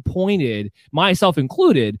so disappointed, myself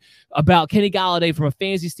included, about Kenny Golladay from a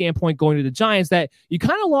fantasy standpoint going to the Giants that you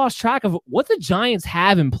kind of lost track of what the Giants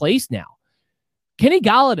have in place now. Kenny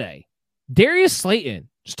Golladay, Darius Slayton,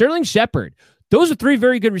 Sterling Shepard, those are 3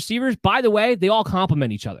 very good receivers. By the way, they all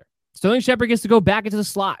complement each other. Sterling Shepard gets to go back into the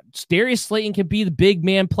slot. Darius Slayton can be the big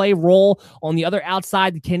man play role on the other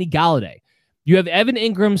outside to Kenny Golladay. You have Evan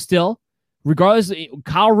Ingram still. Regardless,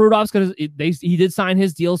 Kyle Rudolph's he did sign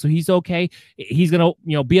his deal, so he's okay. He's gonna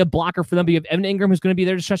be a blocker for them. But you have Evan Ingram who's gonna be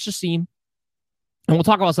there to stretch the seam. And we'll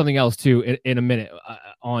talk about something else too in a minute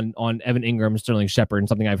on Evan Ingram, Sterling Shepard, and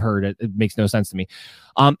something I've heard. It makes no sense to me.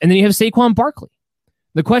 And then you have Saquon Barkley.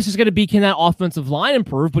 The question is going to be, can that offensive line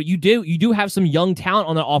improve? But you do have some young talent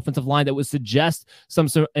on the offensive line that would suggest some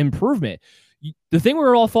improvement. The thing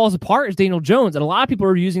where it all falls apart is Daniel Jones, and a lot of people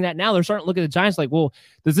are using that now. They're starting to look at the Giants like, well,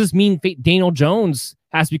 does this mean Daniel Jones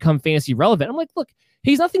has to become fantasy relevant? I'm like, look,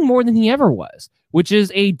 he's nothing more than he ever was, which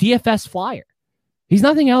is a DFS flyer. He's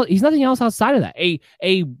nothing else. He's nothing else outside of that.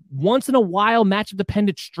 A once in a while matchup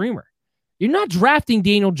dependent streamer. You're not drafting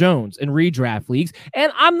Daniel Jones in redraft leagues,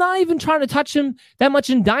 and I'm not even trying to touch him that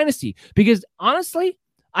much in Dynasty because honestly,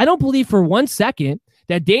 I don't believe for 1 second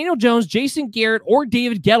that Daniel Jones, Jason Garrett, or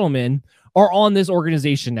David Gettleman are on this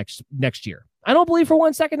organization next year. I don't believe for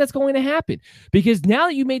 1 second that's going to happen because now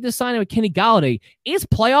that you made this signing with Kenny Golladay, it's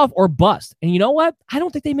playoff or bust. And you know what? I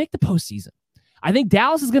don't think they make the postseason. I think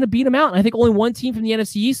Dallas is going to beat them out, and I think only one team from the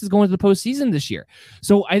NFC East is going to the postseason this year.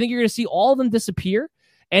 So I think you're going to see all of them disappear.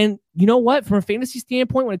 And you know what? From a fantasy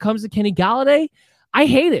standpoint, when it comes to Kenny Golladay, I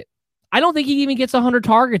hate it. I don't think he even gets 100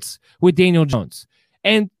 targets with Daniel Jones.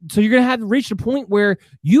 And so you're going to have to reach the point where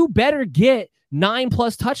you better get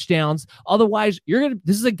 9+ touchdowns. Otherwise,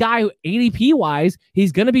 this is a guy who ADP wise,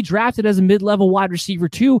 he's going to be drafted as a mid-level wide receiver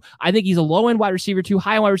 2. I think he's a low-end wide receiver 2,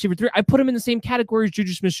 high-end wide receiver 3. I put him in the same category as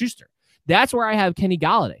Juju Smith-Schuster. That's where I have Kenny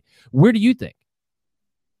Golladay. Where do you think?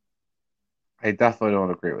 I definitely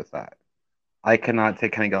don't agree with that. I cannot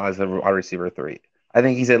take Kenny Golladay as a wide receiver 3. I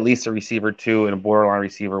think he's at least a receiver 2 and a borderline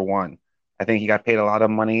receiver 1. I think he got paid a lot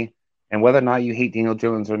of money. And whether or not you hate Daniel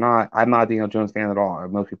Jones or not, I'm not a Daniel Jones fan at all.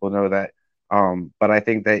 Most people know that. But I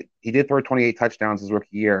think that he did throw 28 touchdowns his rookie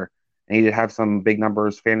year, and he did have some big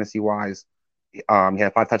numbers fantasy-wise. He had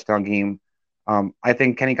a 5-touchdown game. I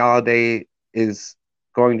think Kenny Golladay is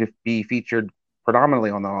going to be featured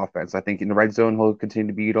predominantly on the offense. I think in the red zone, he'll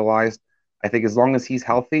continue to be utilized. I think as long as he's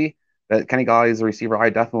healthy, that Kenny Golladay is a receiver I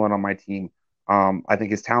definitely want on my team. I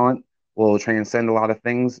think his talent will transcend a lot of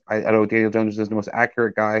things. I know Daniel Jones is the most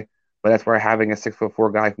accurate guy, but that's where having a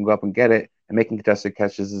 6'4" guy can go up and get it and making contested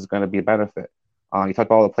catches is going to be a benefit. You talk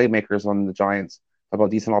about all the playmakers on the Giants, talk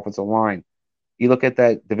about decent offensive line. You look at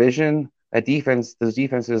that division, that defense, those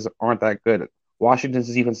defenses aren't that good.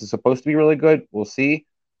 Washington's defense is supposed to be really good. We'll see.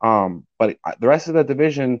 But the rest of the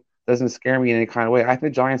division doesn't scare me in any kind of way. I think the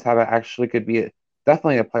Giants could be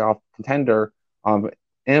definitely a playoff contender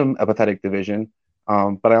in a pathetic division.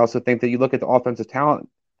 But I also think that you look at the offensive talent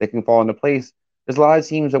that can fall into place. There's a lot of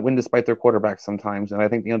teams that win despite their quarterbacks sometimes, and I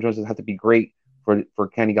think Daniel Jones has to be great for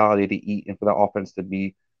Kenny Golladay to eat and for the offense to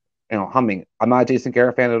be, humming. I'm not a Jason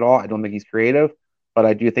Garrett fan at all. I don't think he's creative, but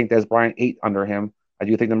I do think Des Bryant ate under him. I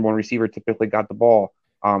do think the number one receiver typically got the ball.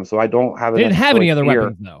 So I don't have. They didn't have any other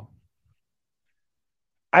weapons though.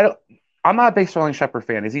 I'm not a big Sterling Shepard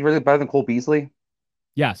fan. Is he really better than Cole Beasley?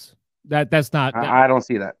 Yes. That's not. I don't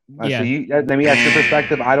see that. Yeah. So let me ask your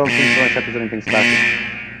perspective. I don't think Sterling Shepard's anything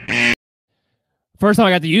special. First time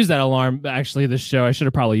I got to use that alarm, actually, this show, I should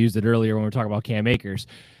have probably used it earlier when we were talking about Cam Akers.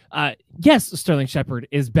 Yes, Sterling Shepard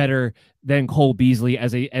is better than Cole Beasley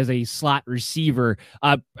as a slot receiver.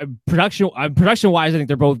 Production wise, I think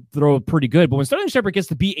they're both throw pretty good. But when Sterling Shepard gets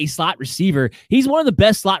to be a slot receiver, he's one of the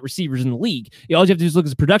best slot receivers in the league. All you have to do is look at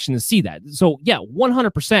his production to see that. So yeah,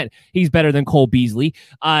 100% he's better than Cole Beasley.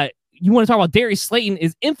 You want to talk about Darius Slayton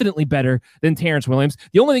is infinitely better than Terrence Williams.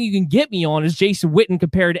 The only thing you can get me on is Jason Witten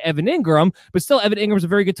compared to Evan Ingram, but still Evan Ingram's a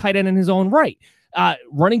very good tight end in his own right.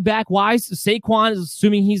 Running back wise, Saquon,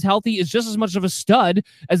 assuming he's healthy, is just as much of a stud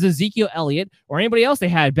as Ezekiel Elliott or anybody else they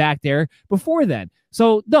had back there before then.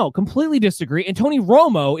 So no, completely disagree. And Tony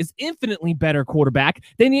Romo is infinitely better quarterback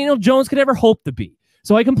than Daniel Jones could ever hope to be.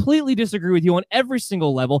 So I completely disagree with you on every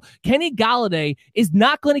single level. Kenny Golladay is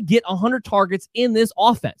not going to get 100 targets in this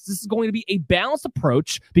offense. This is going to be a balanced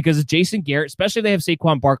approach because of Jason Garrett, especially if they have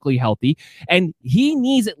Saquon Barkley healthy, and he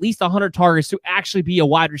needs at least 100 targets to actually be a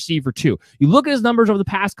wide receiver too. You look at his numbers over the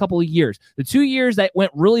past couple of years, the 2 years that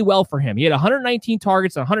went really well for him. He had 119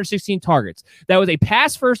 targets and 116 targets. That was a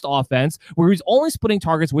pass-first offense where he was only splitting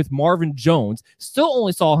targets with Marvin Jones, still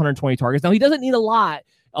only saw 120 targets. Now, he doesn't need a lot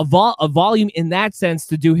of volume in that sense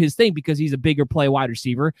to do his thing because he's a bigger play wide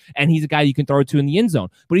receiver and he's a guy you can throw to in the end zone.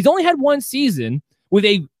 But he's only had one season with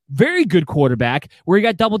a very good quarterback where he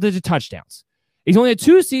got double-digit touchdowns. He's only had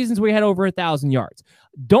 2 seasons where he had over 1,000 yards.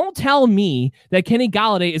 Don't tell me that Kenny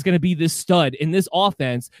Golladay is going to be this stud in this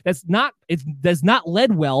offense that's not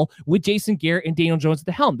led well with Jason Garrett and Daniel Jones at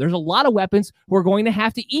the helm. There's a lot of weapons who are going to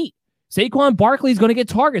have to eat. Saquon Barkley is going to get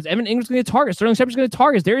targets. Evan Ingram's going to get targets. Sterling Shepard's going to get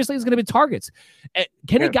targets. Darius Slayton's going to get targets.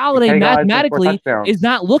 Kenny Golladay mathematically is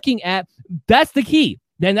not looking at – that's the key.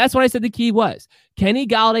 Then that's what I said the key was. Kenny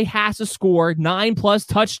Golladay has to score 9+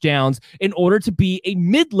 touchdowns in order to be a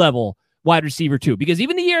mid-level wide receiver too. Because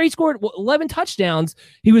even the year he scored 11 touchdowns,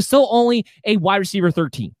 he was still only a wide receiver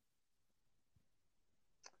 13.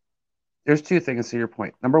 There's 2 things to your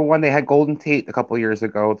point. Number one, they had Golden Tate a couple of years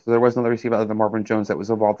ago, so there was another receiver other than Marvin Jones that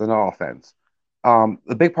was involved in the offense.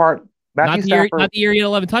 The big part, not the year he had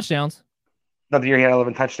 11 touchdowns. Not the year he had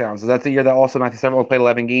 11 touchdowns. So that's the year that also Matthew Stafford played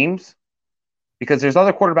 11 games. Because there's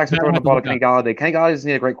other quarterbacks that throw the ball to Kenny Golladay. Kenny Golladay doesn't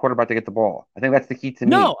need a great quarterback to get the ball. I think that's the key to me.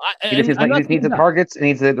 No, he just needs the targets and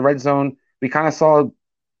needs the red zone. We kind of saw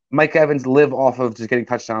Mike Evans live off of just getting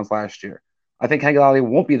touchdowns last year. I think Kenny Golladay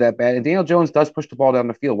won't be that bad. And Daniel Jones does push the ball down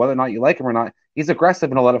the field. Whether or not you like him or not, he's aggressive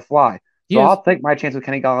and he'll let it fly. So I'll take my chance with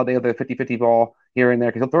Kenny Golladay of the 50-50 ball here and there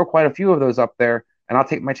because he'll throw quite a few of those up there. And I'll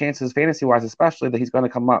take my chances fantasy-wise, especially that he's going to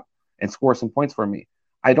come up and score some points for me.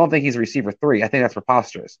 I don't think he's a receiver 3. I think that's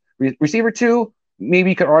preposterous. Receiver 2,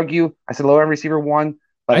 maybe you could argue. I said low-end receiver 1,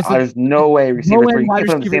 but there's no way receiver 3. You can't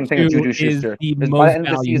put the same thing as Juju Schuster. By the end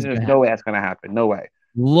of the season, there's no way that's going to happen. No way.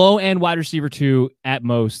 Low-end wide receiver 2 at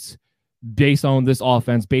most, based on this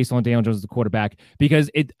offense, based on Daniel Jones as the quarterback,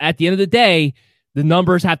 because at the end of the day, the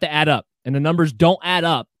numbers have to add up, and the numbers don't add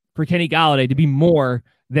up for Kenny Golladay to be more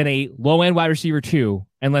than a low-end wide receiver 2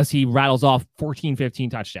 unless he rattles off 14,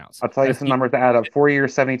 15 touchdowns. I'll tell you some numbers that add up. 4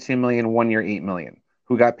 years, $72 million, 1 year, $8 million.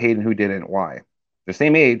 Who got paid and who didn't? Why? They're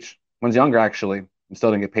same age. One's younger, actually, and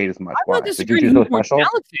still didn't get paid as much. I'm not disagreeing who's more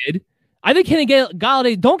talented. I think Kenny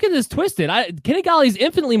Golladay, don't get this twisted. Kenny Golladay is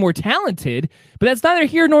infinitely more talented, but that's neither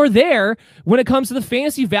here nor there when it comes to the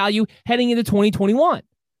fantasy value heading into 2021.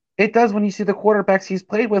 It does when you see the quarterbacks he's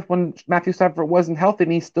played with when Matthew Stafford wasn't healthy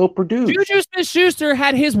and he still produced. Juju Smith-Schuster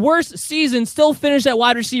had his worst season, still finished at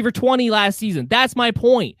wide receiver 20 last season. That's my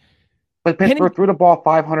point. But Pittsburgh threw the ball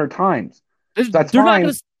 500 times. That's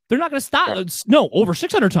fine. They're not going to stop. No, over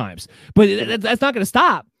 600 times. But that's not going to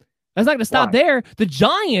stop. That's not going to stop there. The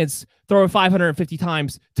Giants throw it 550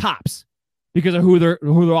 times tops because of who their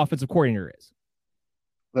offensive coordinator is.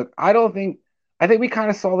 Look, I think we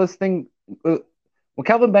kind of saw this thing when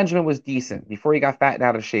Kelvin Benjamin was decent before he got fat and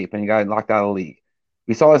out of shape and he got locked out of the league.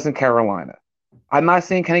 We saw this in Carolina. I'm not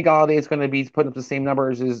saying Kenny Golladay is going to be putting up the same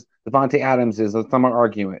numbers as Devontae Adams is. That's not my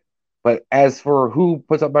argument. But as for who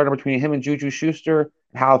puts up better between him and Juju Schuster,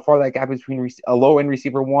 and how far that gap is between a low-end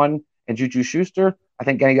receiver 1 and Juju Schuster, I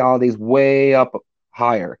think Kenny Golladay is way up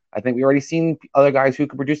higher. I think we already seen other guys who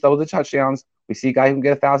can produce double the touchdowns. We see a guy who can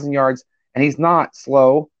get 1,000 yards, and he's not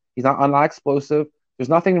slow. He's not explosive. There's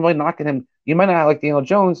nothing really knocking him. You might not like Daniel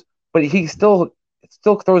Jones, but he still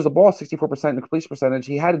throws the ball 64% in completion percentage.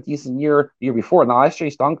 He had a decent year the year before. Now last year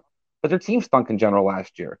he stunk, but their team stunk in general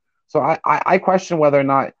last year. So I question whether or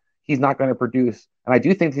not he's not going to produce, and I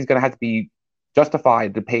do think he's going to have to be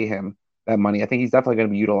justified to pay him that money. I think he's definitely going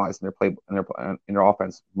to be utilized in their play in their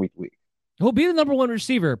offense week to week. He'll be the number one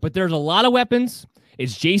receiver, but there's a lot of weapons.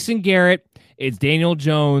 It's Jason Garrett, it's Daniel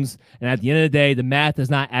Jones, and at the end of the day, the math does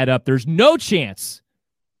not add up. There's no chance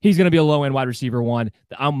he's going to be a low-end wide receiver one.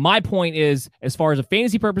 My point is, as far as the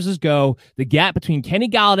fantasy purposes go, the gap between Kenny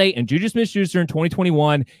Golladay and Juju Smith-Schuster in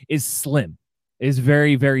 2021 is slim. Is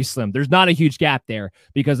very, very slim. There's not a huge gap there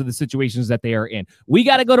because of the situations that they are in. We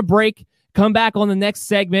got to go to break. Come back on the next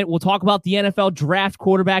segment. We'll talk about the NFL draft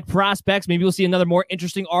quarterback prospects. Maybe we'll see another more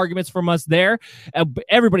interesting arguments from us there.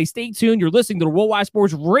 Everybody stay tuned. You're listening to the Worldwide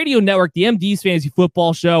Sports Radio Network, the MD's Fantasy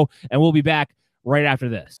Football Show, and we'll be back right after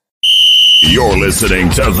this. You're listening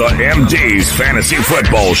to the MD's Fantasy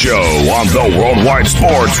Football Show on the Worldwide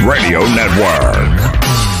Sports Radio Network.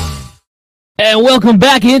 And welcome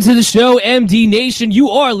back into the show, MD Nation.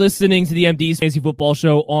 You are listening to the MD's Fantasy Football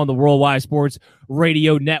Show on the Worldwide Sports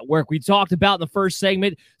Radio Network. We talked about in the first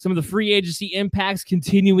segment some of the free agency impacts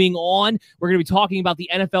continuing on. We're going to be talking about the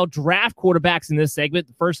NFL draft quarterbacks in this segment.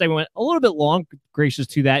 The first segment went a little bit long, gracious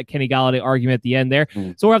to that Kenny Golladay argument at the end there.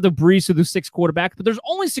 So we'll have to breeze through the 6 quarterbacks, but there's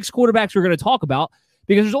only 6 quarterbacks we're going to talk about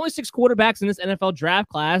because there's only 6 quarterbacks in this NFL draft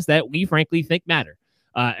class that we frankly think matter.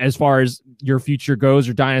 As far as your future goes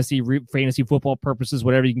or dynasty, fantasy football purposes,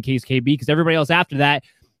 whatever you can case KB, because everybody else after that,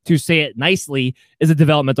 to say it nicely, is a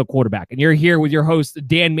developmental quarterback. And you're here with your hosts,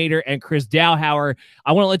 Dan Mader and Chris Dowhauer.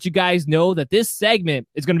 I want to let you guys know that this segment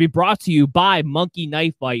is going to be brought to you by Monkey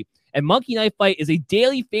Knife Fight. And Monkey Knife Fight is a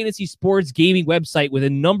daily fantasy sports gaming website with a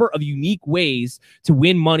number of unique ways to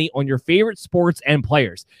win money on your favorite sports and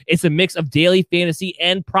players. It's a mix of daily fantasy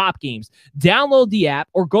and prop games. Download the app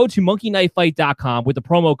or go to monkeyknifefight.com with the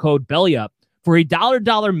promo code BELLYUP for a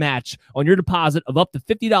 $1 match on your deposit of up to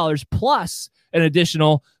 $50 plus an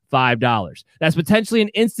additional $5. That's potentially an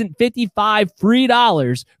instant $55 free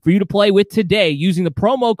dollars for you to play with today using the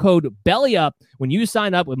promo code BELLYUP when you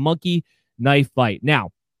sign up with Monkey Knife Fight.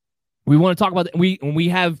 Now, we want to talk about we do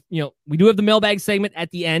have the mailbag segment at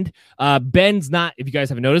the end. Ben's not, if you guys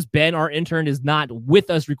haven't noticed, Ben, our intern, is not with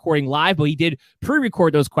us recording live, but he did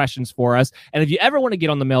pre-record those questions for us. And if you ever want to get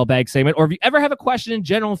on the mailbag segment, or if you ever have a question in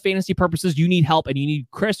general fantasy purposes, you need help and you need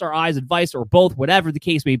Chris or I's advice or both, whatever the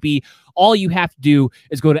case may be, all you have to do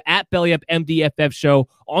is go to @BellyUpMDFF Show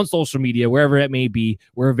on social media, wherever it may be.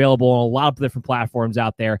 We're available on a lot of different platforms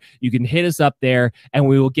out there. You can hit us up there and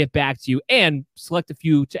we will get back to you and select a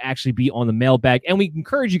few to actually be on the mailbag. And we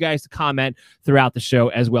encourage you guys to comment throughout the show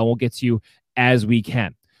as well. We'll get to you as we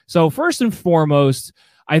can. So first and foremost,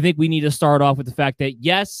 I think we need to start off with the fact that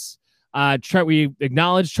yes, we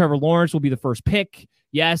acknowledge Trevor Lawrence will be the first pick.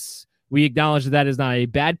 Yes, we acknowledge that is not a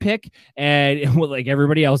bad pick, and like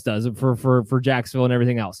everybody else does for Jacksonville and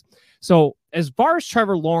everything else. So as far as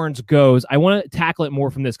Trevor Lawrence goes, I want to tackle it more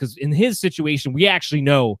from this because in his situation, we actually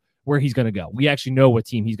know where he's going to go. We actually know what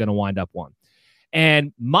team he's going to wind up on.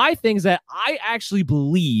 And my thing is that I actually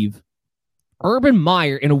believe Urban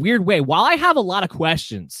Meyer, in a weird way, while I have a lot of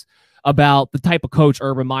questions about the type of coach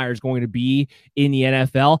Urban Meyer is going to be in the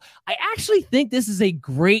NFL, I actually think this is a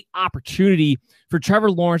great opportunity for Trevor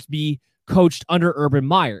Lawrence to be coached under Urban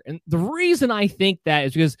Meyer. And the reason I think that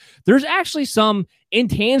is because there's actually some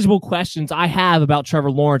intangible questions I have about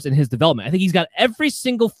Trevor Lawrence and his development. I think he's got every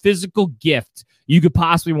single physical gift you could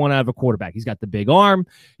possibly want out of a quarterback. He's got the big arm.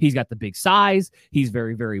 He's got the big size. He's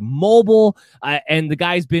very, very mobile. And the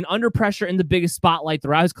guy's been under pressure in the biggest spotlight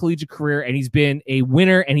throughout his collegiate career. And he's been a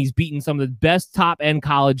winner and he's beaten some of the best top-end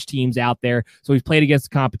college teams out there. So he's played against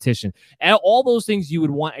the competition. And all those things you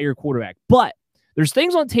would want at your quarterback. But there's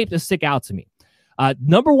things on tape that stick out to me.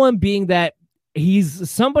 Number one being that he's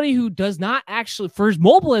somebody who does not actually, for as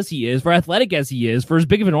mobile as he is, for athletic as he is, for as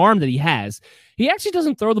big of an arm that he has, he actually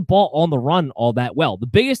doesn't throw the ball on the run all that well. The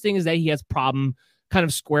biggest thing is that he has problem kind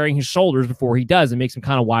of squaring his shoulders before he does. It makes him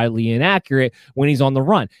kind of wildly inaccurate when he's on the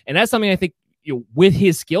run. And that's something I think, with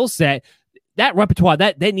his skill set, that repertoire,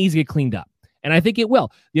 that needs to get cleaned up. And I think it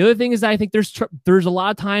will. The other thing is that I think there's a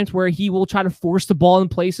lot of times where he will try to force the ball in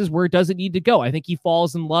places where it doesn't need to go. I think he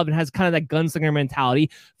falls in love and has kind of that gunslinger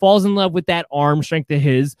mentality, falls in love with that arm strength of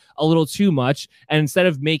his a little too much. And instead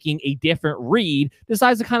of making a different read,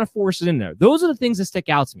 decides to kind of force it in there. Those are the things that stick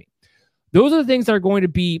out to me. Those are the things that are going to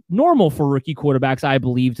be normal for rookie quarterbacks, I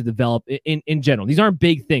believe, to develop in general. These aren't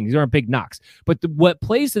big things. These aren't big knocks. But what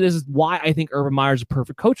plays to this is why I think Urban Meyer is a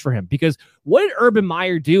perfect coach for him. Because what did Urban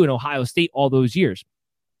Meyer do in Ohio State all those years?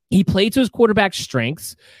 He played to his quarterback's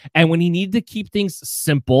strengths, and when he needed to keep things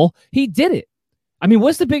simple, he did it. I mean,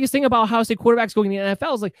 what's the biggest thing about Ohio State quarterbacks going to the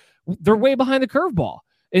NFL is like they're way behind the curveball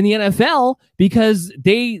in the NFL because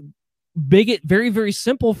they make it very, very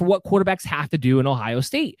simple for what quarterbacks have to do in Ohio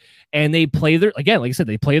State. And they play their, again, like I said,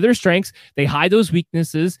 they play their strengths, they hide those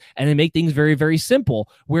weaknesses, and they make things very, very simple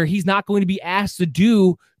where he's not going to be asked to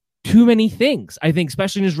do too many things, I think,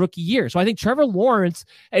 especially in his rookie year. So I think Trevor Lawrence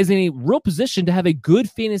is in a real position to have a good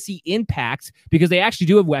fantasy impact because they actually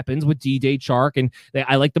do have weapons with DJ Chark. And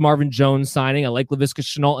I like the Marvin Jones signing. I like Laviska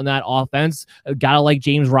Shenault in that offense. Gotta like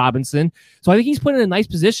James Robinson. So I think he's put in a nice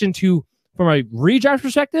position to, from a redraft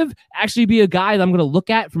perspective, actually be a guy that I'm going to look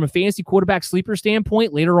at from a fantasy quarterback sleeper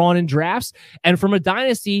standpoint later on in drafts. And from a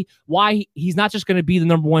dynasty, why he's not just going to be the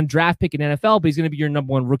number one draft pick in NFL, but he's going to be your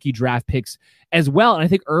number one rookie draft picks as well. And I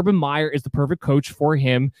think Urban Meyer is the perfect coach for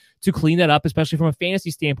him to clean that up, especially from a fantasy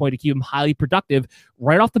standpoint, to keep him highly productive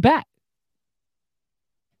right off the bat.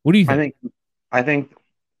 What do you think? I think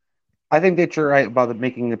that you're right about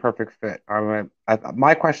making the perfect fit.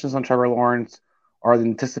 My questions on Trevor Lawrence are the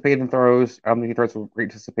anticipated throws. I don't think he throws with great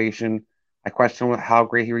anticipation. I question how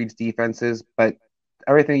great he reads defenses, but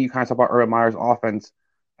everything you kind of talk about Urban Meyer's offense,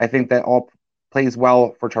 I think that all plays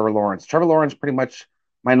well for Trevor Lawrence. Trevor Lawrence, pretty much,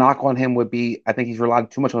 my knock on him would be, I think he's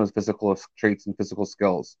relied too much on his physical traits and physical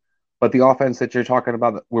skills. But the offense that you're talking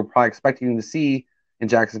about, that we're probably expecting to see in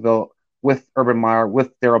Jacksonville with Urban Meyer,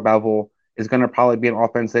 with Darrell Bevell, is going to probably be an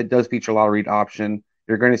offense that does feature a lot of read option.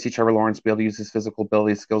 You're going to see Trevor Lawrence be able to use his physical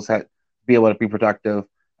ability, skill set, be able to be productive.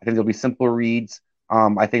 I think there'll be simpler reads.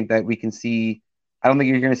 I think that we can see, I don't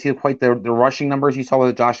think you're going to see quite the rushing numbers you saw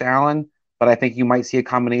with Josh Allen, but I think you might see a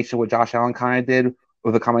combination of what Josh Allen kind of did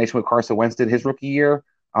with a combination with Carson Wentz did his rookie year,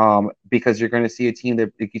 because you're going to see a team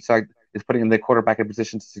that is putting the quarterback in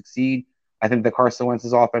position to succeed. I think that Carson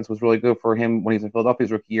Wentz's offense was really good for him when he was in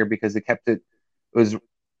Philadelphia's rookie year because it kept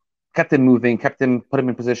him moving, put him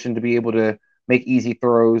in position to be able to make easy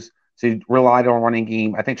throws. So he relied on running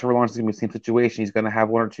game. I think Trevor Lawrence is going to be the same situation. He's going to have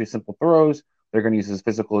one or two simple throws. They're going to use his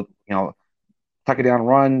physical, tuck it down,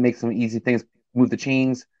 run, make some easy things, move the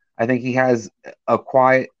chains. I think he has a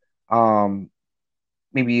quiet,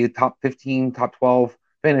 maybe a top 15, top 12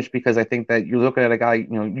 finish because I think that you're looking at a guy,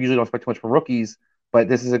 usually don't expect too much from rookies, but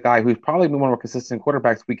this is a guy who's probably been one of our consistent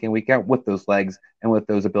quarterbacks week in, week out with those legs and with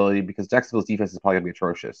those ability because Jacksonville's defense is probably going to be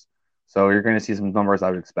atrocious. So you're going to see some numbers I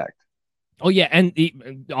would expect. Oh, yeah, and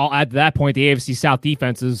I'll add to that point, the AFC South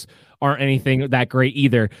defenses aren't anything that great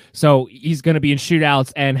either. So he's going to be in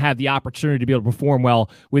shootouts and have the opportunity to be able to perform well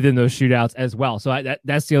within those shootouts as well. So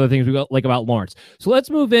that's the other things we like about Lawrence. So let's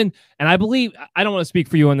move in, and I believe, I don't want to speak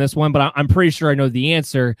for you on this one, but I'm pretty sure I know the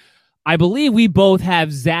answer. I believe we both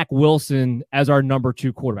have Zach Wilson as our number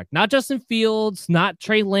 2 quarterback. Not Justin Fields, not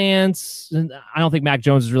Trey Lance. I don't think Mac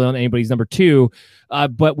Jones is really on anybody's number 2,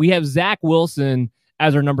 but we have Zach Wilson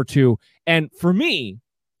as our number 2. And for me,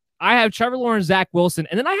 I have Trevor Lawrence, Zach Wilson,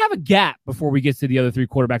 and then I have a gap before we get to the other 3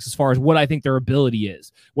 quarterbacks as far as what I think their ability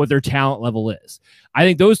is, what their talent level is. I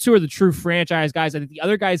think those 2 are the true franchise guys. I think the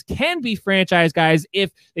other guys can be franchise guys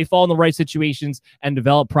if they fall in the right situations and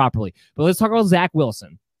develop properly. But let's talk about Zach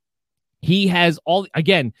Wilson. He has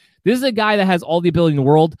this is a guy that has all the ability in the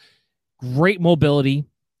world, great mobility.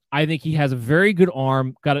 I think he has a very good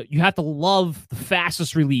arm. You have to love the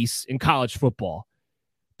fastest release in college football.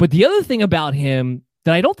 But the other thing about him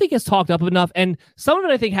that I don't think gets talked up enough, and some of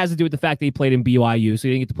it I think has to do with the fact that he played in BYU, so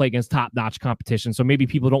he didn't get to play against top-notch competition, so maybe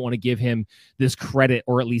people don't want to give him this credit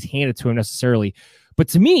or at least hand it to him necessarily. But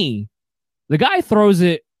to me, the guy throws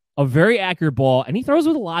it a very accurate ball, and he throws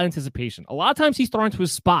with a lot of anticipation. A lot of times he's throwing to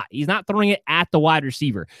his spot. He's not throwing it at the wide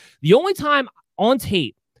receiver. The only time on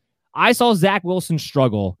tape I saw Zach Wilson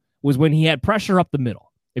struggle was when he had pressure up the middle.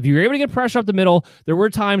 If you were able to get pressure up the middle, there were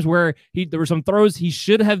times where there were some throws he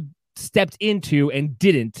should have stepped into and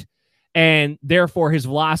didn't, and therefore his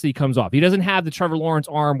velocity comes off. He doesn't have the Trevor Lawrence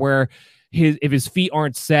arm where if his feet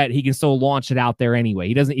aren't set, he can still launch it out there anyway.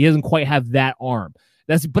 He doesn't quite have that arm.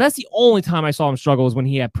 That's the only time I saw him struggle was when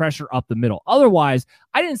he had pressure up the middle. Otherwise,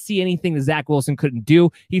 I didn't see anything that Zach Wilson couldn't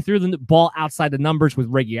do. He threw the ball outside the numbers with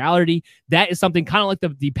regularity. That is something kind of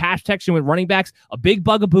like the pass protection with running backs, a big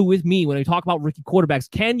bugaboo with me when I talk about rookie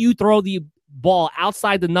quarterbacks. Can you throw the ball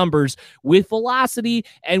outside the numbers with velocity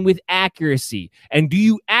and with accuracy? And do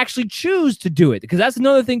you actually choose to do it? Because that's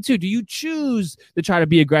another thing too. Do you choose to try to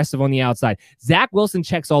be aggressive on the outside? Zach Wilson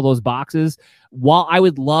checks all those boxes. While I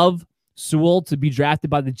would love Sewell to be drafted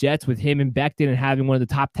by the Jets with him and Becton and having one of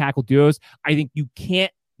the top tackle duos, I think you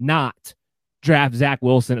can't not draft Zach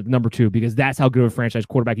Wilson at number 2 because that's how good of a franchise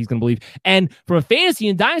quarterback he's going to believe. And from a fantasy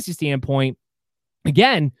and dynasty standpoint,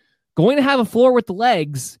 again, going to have a floor with the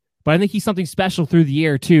legs but I think he's something special through the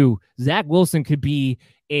air too. Zach Wilson could be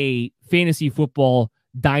a fantasy football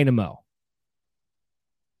dynamo.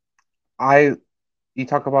 You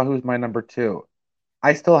talk about who's my number 2.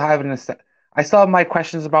 I still have my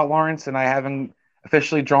questions about Lawrence, and I haven't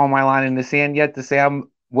officially drawn my line in the sand yet to say I'm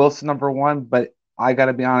Wilson number 1. But I got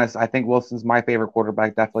to be honest, I think Wilson's my favorite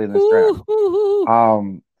quarterback, definitely in this draft.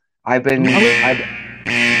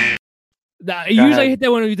 Usually I hit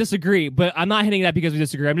that when we disagree, but I'm not hitting that because we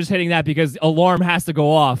disagree. I'm just hitting that because alarm has to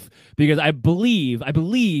go off because I believe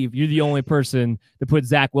you're the only person to put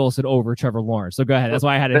Zach Wilson over Trevor Lawrence. So go ahead. That's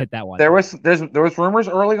why I had to hit that one. There was rumors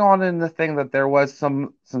early on in the thing that there was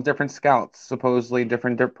some different scouts, supposedly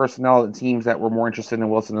different personnel and teams that were more interested in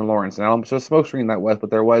Wilson than Lawrence. And I don't know what smokescreen that was, but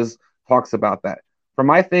there was talks about that. For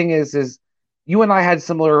my thing is you and I had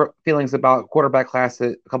similar feelings about quarterback class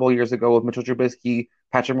a couple of years ago with Mitchell Trubisky,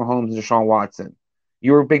 Patrick Mahomes, and Deshaun Watson.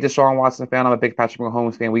 You were a big Deshaun Watson fan. I'm a big Patrick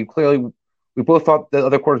Mahomes fan. We both thought the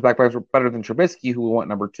other quarterbacks were better than Trubisky, who we went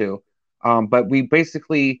number 2. But we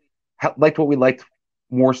basically liked what we liked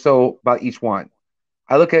more so about each one.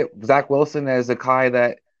 I look at Zach Wilson as a guy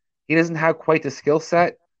that he doesn't have quite the skill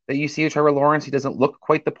set that you see with Trevor Lawrence. He doesn't look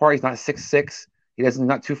quite the part. He's not 6'6". He's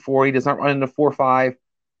not 240. He does not run into 4.5.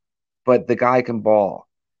 But the guy can ball.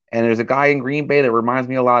 And there's a guy in Green Bay that reminds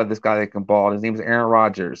me a lot of this guy that can ball. His name is Aaron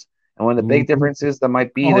Rodgers. And one of the big differences that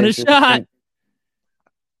might be that shot.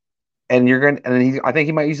 I think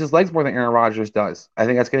he might use his legs more than Aaron Rodgers does. I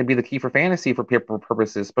think that's going to be the key for fantasy for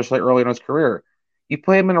purposes, especially early in his career. You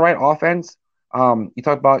play him in the right offense. You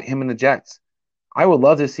talk about him in the Jets. I would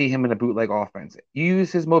love to see him in a bootleg offense. You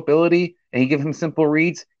use his mobility and you give him simple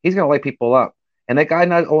reads, he's going to light people up. And that guy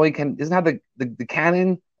not only doesn't have the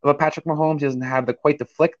cannon of a Patrick Mahomes, he doesn't have quite the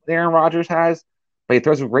flick that Aaron Rodgers has, but he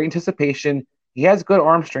throws with great anticipation. He has good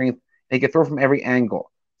arm strength, and he can throw from every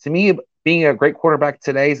angle. To me, being a great quarterback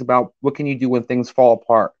today is about what can you do when things fall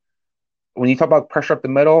apart. When you talk about pressure up the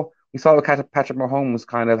middle, we saw with Patrick Mahomes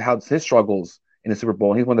kind of how his struggles in the Super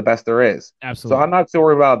Bowl, and he's one of the best there is. Absolutely. So I'm not so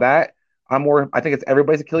worried about that. I think it's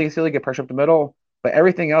everybody's Achilles heel, get pressure up the middle, but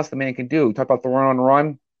everything else the man can do. Talk about the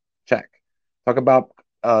run, check. Talk about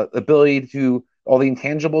ability to all the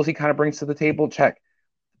intangibles he kind of brings to the table, check.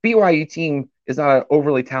 BYU team is not an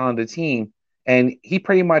overly talented team, and he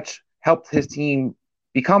pretty much helped his team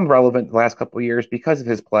become relevant the last couple of years because of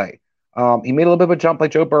his play. He made a little bit of a jump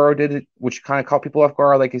like Joe Burrow did, which kind of caught people off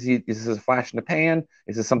guard. Like, is this a flash in the pan?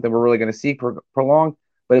 Is this something we're really going to see prolong?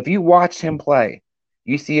 But if you watch him play,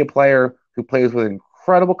 you see a player who plays with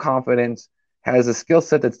incredible confidence, has a skill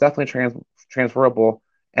set that's definitely transferable,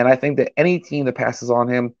 and I think that any team that passes on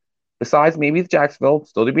him, besides maybe the Jacksonville,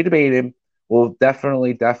 still to be debated, will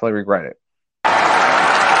definitely regret it.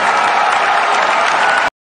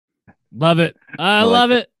 Love it. I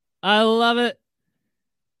love it.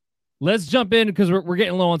 Let's jump in because we're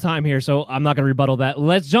getting low on time here, so I'm not going to rebuttal that.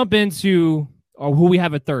 Let's jump into who we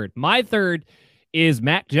have at third. My third is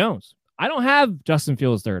Mac Jones. I don't have Justin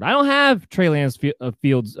Fields third. I don't have Trey Lance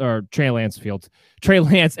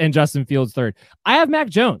and Justin Fields third. I have Mac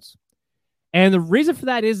Jones. And the reason for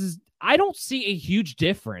that is I don't see a huge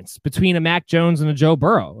difference between a Mac Jones and a Joe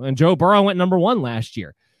Burrow. And Joe Burrow went number 1 last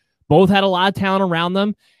year. Both had a lot of talent around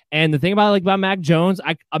them. And the thing about Mac Jones,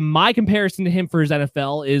 my comparison to him for his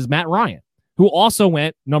NFL is Matt Ryan, who also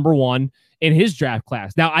went number 1 in his draft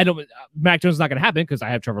class. Now, Mac Jones is not going to happen because I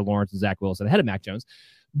have Trevor Lawrence and Zach Wilson ahead of Mac Jones.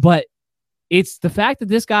 But it's the fact that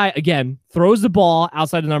this guy, again, throws the ball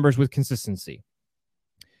outside the numbers with consistency.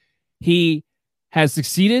 He has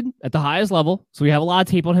succeeded at the highest level, so we have a lot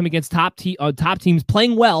of tape on him against top teams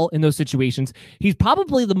playing well in those situations. He's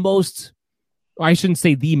probably the most, or I shouldn't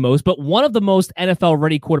say the most, but one of the most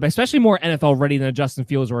NFL-ready quarterbacks, especially more NFL-ready than a Justin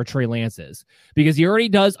Fields or a Trey Lance is, because he already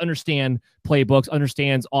does understand playbooks,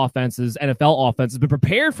 understands offenses, NFL offenses, been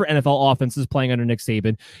prepared for NFL offenses playing under Nick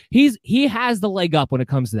Saban. He has the leg up when it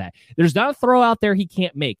comes to that. There's not a throw out there he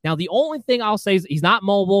can't make. Now, the only thing I'll say is he's not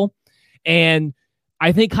mobile, and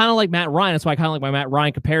I think kind of like Matt Ryan, that's why I kind of like my Matt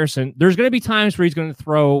Ryan comparison. There's going to be times where he's going to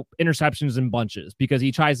throw interceptions in bunches because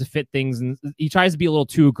he tries to fit things and he tries to be a little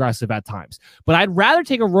too aggressive at times. But I'd rather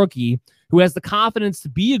take a rookie who has the confidence to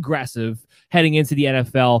be aggressive heading into the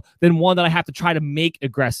NFL than one that I have to try to make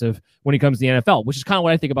aggressive when he comes to the NFL, which is kind of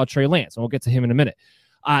what I think about Trey Lance. And we'll get to him in a minute.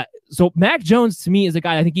 So Mac Jones, to me, is a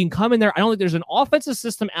guy I think he can come in there. I don't think there's an offensive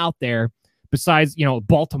system out there besides,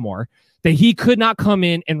 Baltimore that he could not come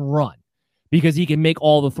in and run, because he can make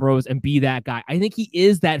all the throws and be that guy. I think he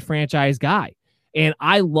is that franchise guy. And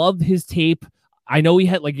I love his tape. I know he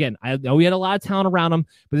had, I know he had a lot of talent around him,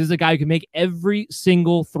 but this is a guy who can make every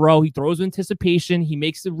single throw. He throws with anticipation. He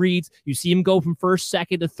makes the reads. You see him go from first,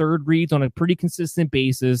 second to third reads on a pretty consistent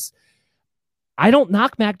basis. I don't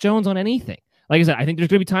knock Mac Jones on anything. Like I said, I think there's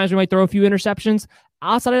going to be times where he might throw a few interceptions.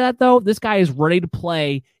 Outside of that, though, this guy is ready to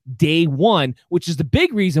play day one, which is the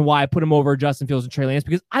big reason why I put him over Justin Fields and Trey Lance,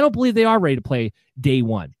 because I don't believe they are ready to play day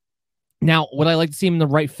one. Now, would I like to see him in the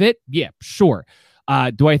right fit? Yeah, sure.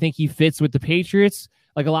 Do I think he fits with the Patriots?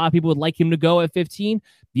 Like a lot of people would like him to go at 15?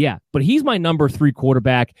 Yeah, but he's my number 3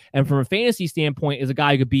 quarterback. And from a fantasy standpoint, is a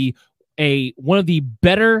guy who could be one of the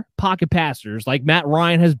better pocket passers, like Matt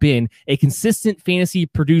Ryan has been, a consistent fantasy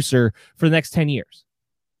producer for the next 10 years.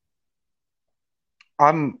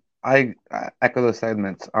 I echo those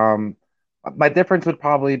sentiments. My difference would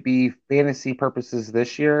probably be fantasy purposes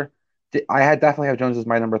this year. I definitely have Jones as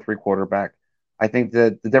my number 3 quarterback. I think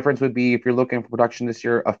that the difference would be if you're looking for production this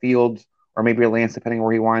year, a Fields or maybe a Lance, depending on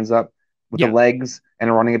where he winds up, with the legs and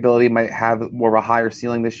a running ability, might have more of a higher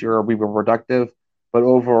ceiling this year or be more productive. But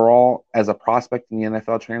overall, as a prospect in the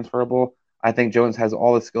NFL transferable, I think Jones has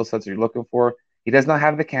all the skill sets that you're looking for. He does not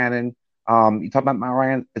have the cannon. You talk about Matt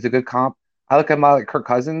Ryan as a good comp. I look at him like Kirk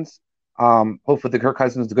Cousins. Hopefully the Kirk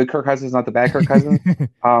Cousins, the good Kirk Cousins, not the bad Kirk Cousins.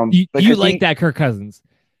 You like that Kirk Cousins?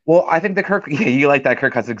 Well, I think you like that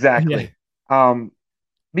Kirk Cousins, exactly. Yeah.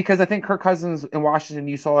 Because I think Kirk Cousins in Washington,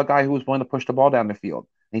 you saw a guy who was willing to push the ball down the field.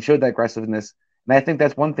 And he showed that aggressiveness. And I think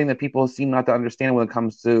that's one thing that people seem not to understand when it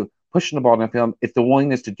comes to pushing the ball down the field. It's the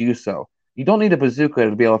willingness to do so. You don't need a bazooka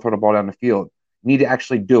to be able to throw the ball down the field. You need to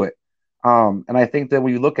actually do it. And I think that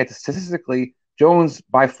when you look at statistically, Jones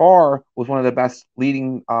by far was one of the best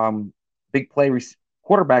leading big play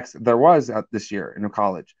quarterbacks there was out this year in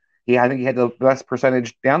college. I think he had the best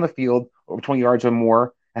percentage down the field over 20 yards or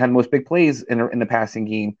more, and had the most big plays in the passing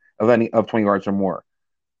game of 20 yards or more.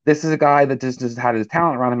 This is a guy that just had his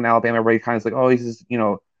talent around him in Alabama. Everybody kind of like, oh, he's just,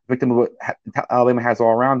 victim of what Alabama has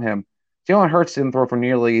all around him. Jalen Hurts didn't throw for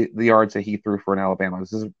nearly the yards that he threw for in Alabama.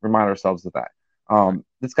 Let's just remind ourselves of that.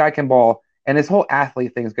 This guy can ball, and this whole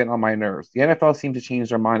athlete thing is getting on my nerves. The NFL seems to change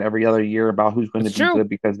their mind every other year about who's going to be good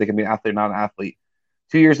because they can be an athlete, not an athlete.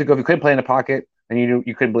 2 years ago, if you couldn't play in the pocket, then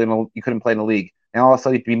you couldn't play in the league. And all of a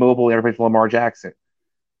sudden, you can be mobile and everybody's Lamar Jackson.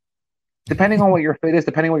 Depending on what your fit is,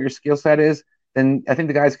 depending on what your skill set is, then I think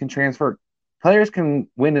the guys can transfer. Players can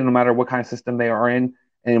win no matter what kind of system they are in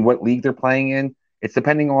and what league they're playing in. It's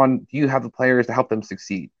depending on, do you have the players to help them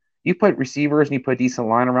succeed? You put receivers and you put a decent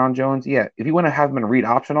line around Jones. Yeah, if you want to have him in a read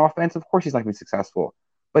option offense, of course he's not going to be successful.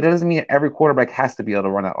 But it doesn't mean every quarterback has to be able to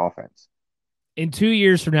run that offense. In 2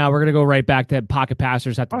 years from now, we're going to go right back to pocket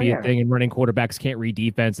passers have to be a thing, and running quarterbacks can't read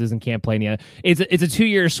defenses and can't play in the other. It's a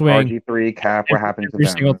 2-year swing. RG3, Cap, what happens to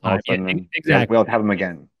them? Exactly. We'll have them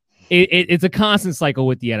again. It's a constant cycle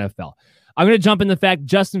with the NFL. I'm going to jump in the fact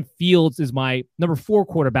Justin Fields is my number 4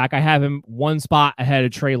 quarterback. I have him 1 spot ahead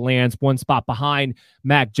of Trey Lance, 1 spot behind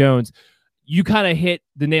Mac Jones. You kind of hit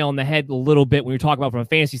the nail on the head a little bit when you're talking about from a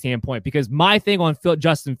fantasy standpoint, because my thing on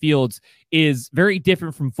Justin Fields is very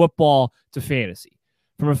different from football to fantasy.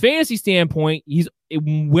 From a fantasy standpoint, he's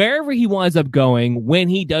wherever he winds up going when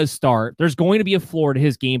he does start, there's going to be a floor to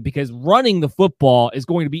his game because running the football is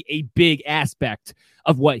going to be a big aspect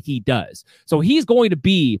of what he does. So he's going to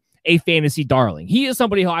be a fantasy darling. He is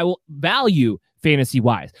somebody who I will value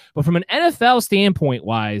fantasy-wise. But from an NFL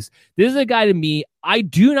standpoint-wise, this is a guy to me I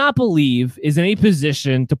do not believe is in a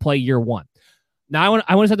position to play year one. Now, I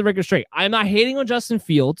want to set the record straight. I'm not hating on Justin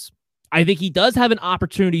Fields. I think he does have an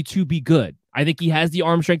opportunity to be good. I think he has the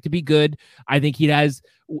arm strength to be good. I think he has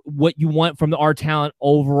what you want from our talent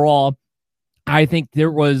overall. I think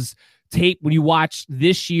there was tape when you watch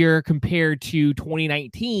this year compared to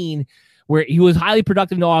 2019 where he was highly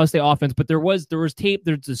productive in the Ohio State offense, but there was tape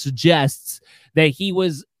that suggests that he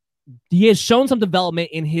has shown some development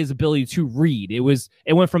in his ability to read.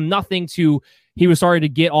 It went from nothing to he was starting to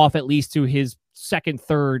get off at least to his second,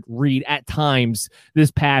 third read at times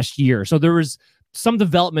this past year. So there was some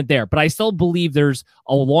development there, but I still believe there's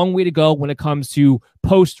a long way to go when it comes to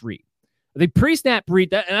post read. The pre-snap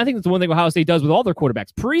read, and I think that's the one thing Ohio State does with all their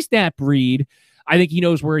quarterbacks. Pre-snap read, I think he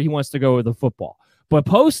knows where he wants to go with the football. But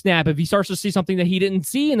post-snap, if he starts to see something that he didn't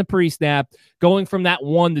see in the pre-snap, going from that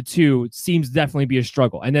 1 to 2 seems to definitely be a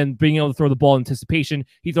struggle. And then being able to throw the ball in anticipation,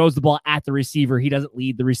 he throws the ball at the receiver. He doesn't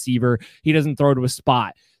lead the receiver. He doesn't throw to a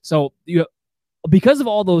spot. So because of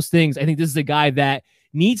all those things, I think this is a guy that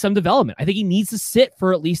needs some development. I think he needs to sit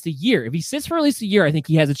for at least a year. If he sits for at least a year, I think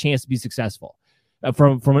he has a chance to be successful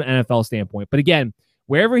from an NFL standpoint. But again,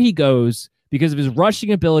 wherever he goes, because of his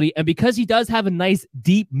rushing ability and because he does have a nice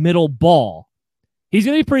deep middle ball, he's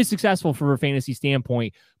going to be pretty successful from a fantasy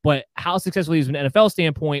standpoint. but how successful he is from an NFL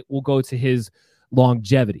standpoint will go to his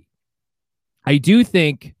longevity. I do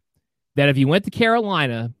think that if he went to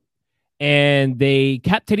Carolina and they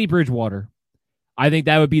kept Teddy Bridgewater, I think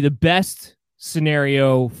that would be the best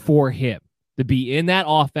scenario for him to be in that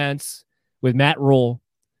offense with Matt Rule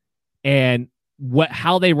and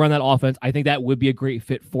how they run that offense. I think that would be a great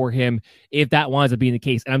fit for him if that winds up being the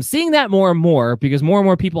case. And I'm seeing that more and more because more and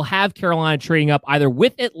more people have Carolina trading up either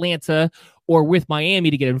with Atlanta or with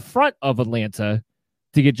Miami to get in front of Atlanta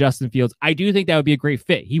to get Justin Fields. I do think that would be a great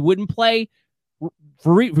fit. He wouldn't play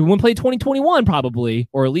we wouldn't play 2021 probably,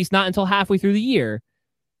 or at least not until halfway through the year.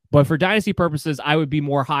 But for dynasty purposes, I would be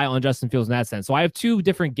more high on Justin Fields in that sense. So I have two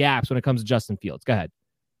different gaps when it comes to Justin Fields. Go ahead.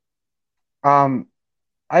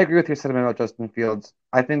 I agree with your sentiment about Justin Fields.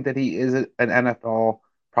 I think that he is an NFL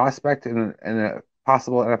prospect and a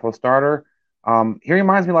possible NFL starter. He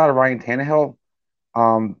reminds me a lot of Ryan Tannehill.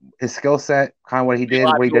 His skill set, kind of what he did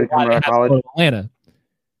coming out of college. Atlanta.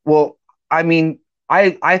 Well, I mean,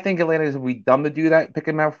 I think Atlanta would be dumb to do that, pick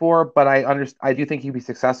him out for, but I do think he'd be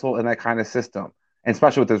successful in that kind of system, and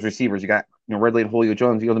especially with those receivers. You got Ridley and Julio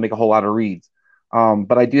Jones, you're able to make a whole lot of reads.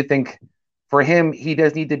 But I do think for him, he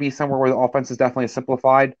does need to be somewhere where the offense is definitely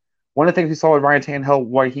simplified. One of the things we saw with Ryan Tannehill,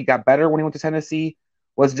 where he got better when he went to Tennessee,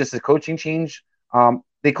 was just a coaching change.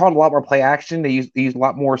 They called a lot more play action. They used a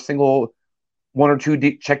lot more single one or two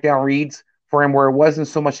deep check down reads for him, where it wasn't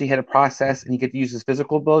so much he had a process and he could use his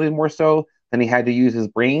physical ability more so than he had to use his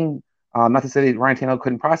brain. Not to say that Ryan Tannehill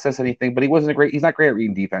couldn't process anything, but he's not great at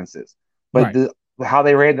reading defenses. But right. How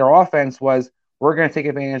they ran their offense was, we're going to take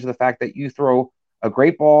advantage of the fact that you throw a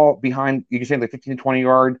great ball behind, you can say like 15 to 20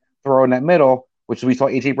 yard throw in that middle, which we saw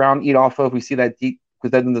A.J. Brown eat off of. We see that deep,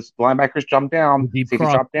 because then the linebackers jump down, safety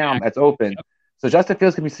drop down, that's open. Yep. So Justin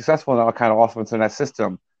Fields can be successful in that kind of offense in that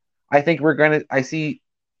system. I think I see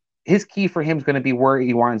his key for him is going to be where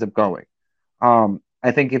he winds up going.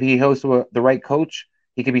 I think if he goes to the right coach,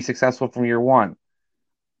 he can be successful from year one.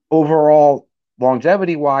 Overall,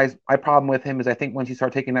 longevity-wise, my problem with him is I think once you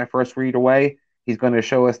start taking that first read away, he's going to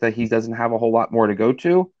show us that he doesn't have a whole lot more to go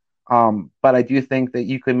to. But I do think that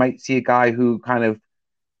you might see a guy who kind of,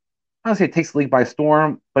 I don't say it takes the league by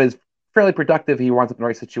storm, but is fairly productive if he winds up in the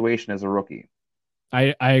right situation as a rookie.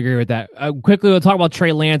 I agree with that. Quickly, we'll talk about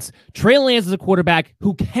Trey Lance. Trey Lance is a quarterback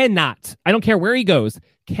who cannot, I don't care where he goes,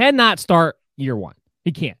 cannot start year one.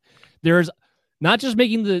 He can't. There's not just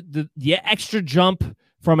making the extra jump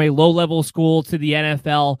from a low-level school to the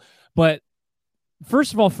NFL, but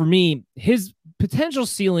first of all, for me, his potential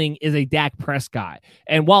ceiling is a Dak Prescott.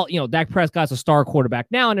 And while, Dak Prescott's a star quarterback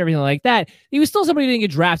now and everything like that, he was still somebody who didn't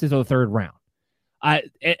get drafted to the third round. And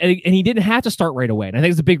he didn't have to start right away. And I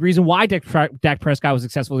think it's a big reason why Dak Prescott was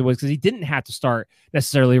successful was because he didn't have to start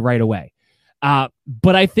necessarily right away.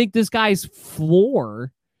 But I think this guy's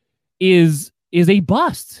floor is a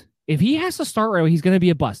bust. If he has to start right away, he's going to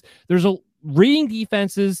be a bust. There's reading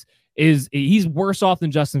defenses he's worse off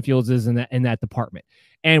than Justin Fields is in that department.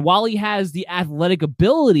 And while he has the athletic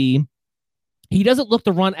ability, he doesn't look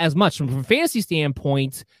to run as much. From a fantasy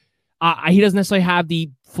standpoint, he doesn't necessarily have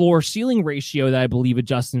the floor-ceiling ratio that I believe a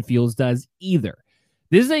Justin Fields does either.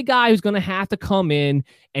 This is a guy who's going to have to come in,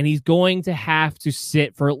 and he's going to have to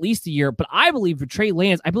sit for at least a year. But I believe for Trey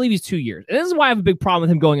Lance, I believe he's 2 years. And this is why I have a big problem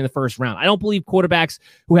with him going in the first round. I don't believe quarterbacks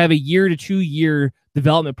who have a 1 to 2 year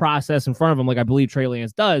development process in front of them, like I believe Trey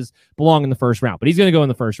Lance does, belong in the first round. But he's going to go in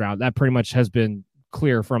the first round. That pretty much has been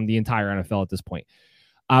clear from the entire NFL at this point.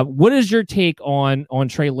 What is your take on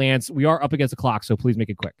Trey Lance? We are up against the clock, so please make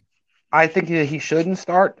it quick. I think he shouldn't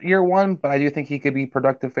start year one, but I do think he could be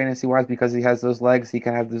productive fantasy-wise because he has those legs. He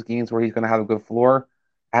can have those games where he's going to have a good floor.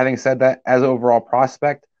 Having said that, as an overall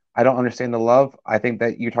prospect, I don't understand the love. I think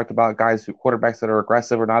that you talked about quarterbacks that are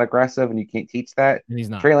aggressive or not aggressive, and you can't teach that. And he's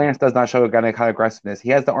not. Trey Lance does not show a kind of aggressiveness. He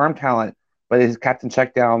has the arm talent, but his captain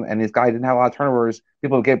check down and his guy didn't have a lot of turnovers.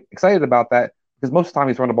 People get excited about that because most of the time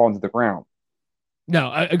he's throwing the ball into the ground. No,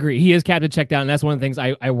 I agree. He is captain check down, and that's one of the things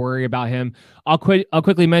I worry about him. I'll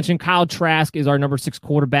quickly mention Kyle Trask is our number 6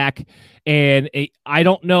 quarterback, and I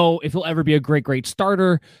don't know if he'll ever be a great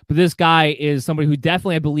starter, but this guy is somebody who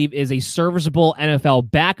definitely, I believe, is a serviceable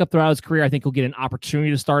NFL backup throughout his career. I think he'll get an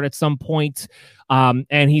opportunity to start at some point,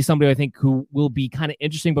 and he's somebody I think who will be kind of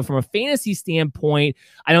interesting, but from a fantasy standpoint,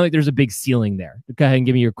 I don't think there's a big ceiling there. Go ahead and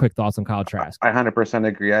give me your quick thoughts on Kyle Trask. I 100%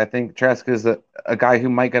 agree. I think Trask is a guy who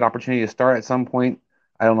might get opportunity to start at some point.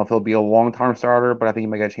 I don't know if he'll be a long-term starter, but I think he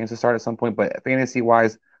might get a chance to start at some point. But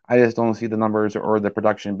fantasy-wise, I just don't see the numbers or the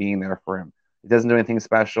production being there for him. He doesn't do anything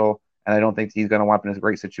special, and I don't think he's going to wind up in a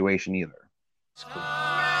great situation either.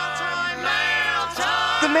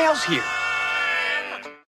 The mail's here.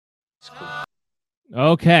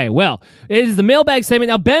 Okay, well, it is the mailbag segment.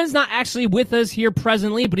 Now, Ben's not actually with us here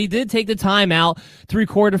presently, but he did take the time out to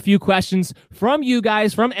record a few questions from you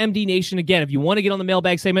guys, from MD Nation. Again, if you want to get on the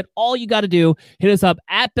mailbag segment, all you got to do, hit us up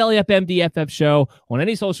at BellyUpMDFF Show on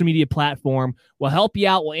any social media platform. We'll help you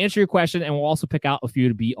out. We'll answer your question, and we'll also pick out a few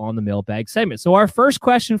to be on the mailbag segment. So our first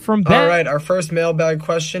question from Ben. All right, our first mailbag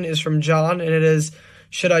question is from John, and it is,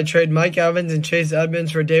 should I trade Mike Evans and Chase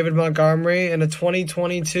Edmonds for David Montgomery and a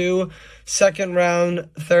 2022 second round,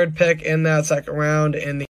 third pick in that second round?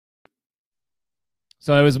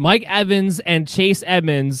 So it was Mike Evans and Chase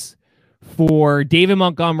Edmonds for David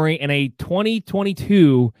Montgomery and a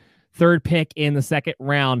 2022 third pick in the second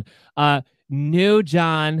round. No,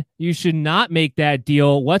 John, you should not make that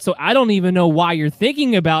deal. I don't even know why you're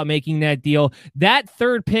thinking about making that deal. That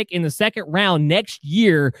third pick in the second round next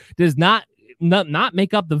year does not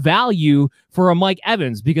make up the value for a Mike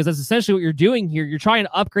Evans, because that's essentially what you're doing here. You're trying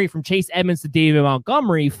to upgrade from Chase Edmonds to David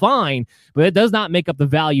Montgomery, fine, but it does not make up the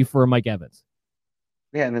value for a Mike Evans.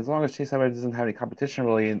 Yeah, and as long as Chase Edmonds doesn't have any competition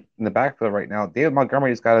really in the backfield right now, David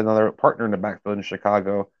Montgomery's got another partner in the backfield in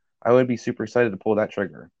Chicago. I would be super excited to pull that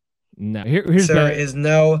trigger. No, here's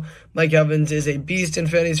no. Mike Evans is a beast in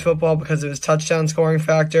fantasy football because of his touchdown scoring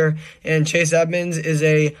factor, and Chase Edmonds is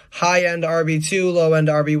a high-end RB2, low-end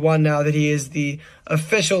RB1 now that he is the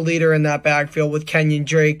official leader in that backfield with Kenyon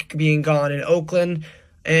Drake being gone in Oakland.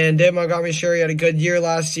 And Dave Montgomery, sure, he had a good year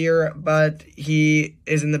last year, but he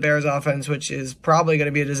is in the Bears offense, which is probably going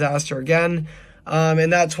to be a disaster again.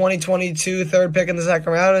 And that 2022 third pick in the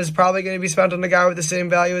second round is probably going to be spent on a guy with the same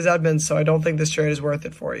value as Edmonds, so I don't think this trade is worth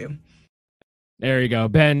it for you. There you go.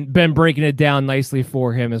 Ben breaking it down nicely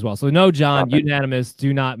for him as well. So no, John, unanimous,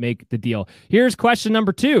 do not make the deal. Here's question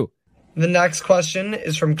number 2. The next question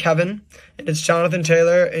is from Kevin, and it's Jonathan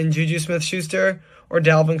Taylor and Juju Smith-Schuster or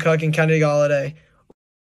Dalvin Cook and Kenny Golladay.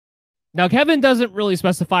 Now, Kevin doesn't really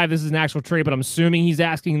specify if this is an actual trade, but I'm assuming he's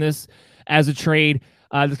asking this as a trade.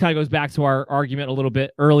 This kind of goes back to our argument a little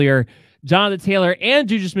bit earlier. Jonathan Taylor and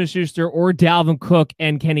Juju Smith-Schuster or Dalvin Cook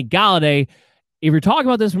and Kenny Golladay. If you're talking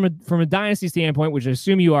about this from a dynasty standpoint, which I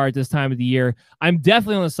assume you are at this time of the year, I'm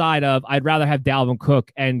definitely on the side of I'd rather have Dalvin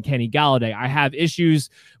Cook and Kenny Golladay. I have issues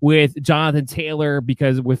with Jonathan Taylor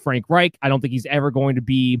because with Frank Reich, I don't think he's ever going to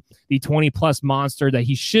be the 20-plus monster that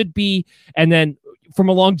he should be. And then from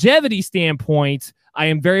a longevity standpoint, I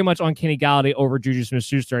am very much on Kenny Golladay over Juju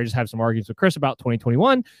Smith-Schuster. I just have some arguments with Chris about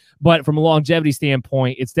 2021. But from a longevity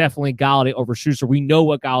standpoint, it's definitely Golladay over Schuster. We know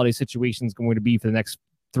what Galladay's situation is going to be for the next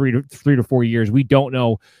 3 to 4 years. We don't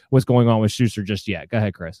know what's going on with Schuster just yet. Go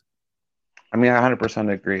ahead, Chris. I mean, I 100%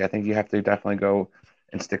 agree. I think you have to definitely go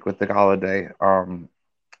and stick with the Golladay.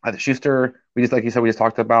 Schuster, like you said, we just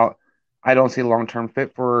talked about. I don't see a long-term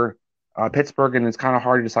fit for Pittsburgh, and it's kind of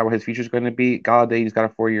hard to decide what his future is going to be. Golladay, he's got a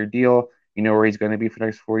 4-year deal. You know where he's going to be for the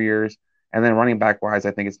next 4 years. And then running back-wise,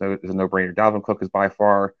 I think it's a no-brainer. Dalvin Cook is by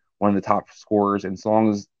far one of the top scorers, and as long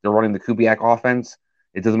as they're running the Kubiak offense,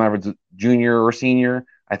 it doesn't matter if it's junior or senior,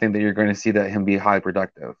 I think that you're going to see that him be highly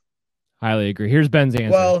productive. Highly agree. Here's Ben's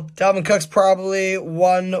answer. Well, Dalvin Cook's probably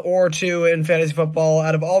 1 or 2 in fantasy football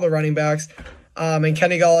out of all the running backs. And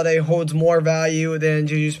Kenny Golladay holds more value than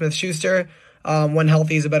Juju Smith-Schuster. When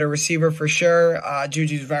healthy, he's a better receiver for sure.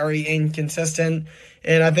 Juju's very inconsistent.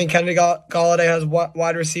 And I think Kenny Golladay has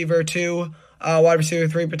wide receiver 2, wide receiver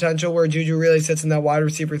 3 potential, where Juju really sits in that wide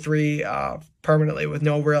receiver 3 permanently with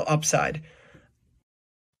no real upside.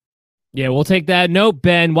 Yeah, we'll take that note,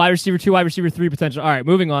 Ben. Wide receiver 2, wide receiver 3 potential. All right,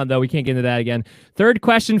 moving on, though. We can't get into that again. Third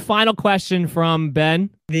question, final question from Ben.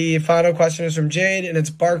 The final question is from Jade, and it's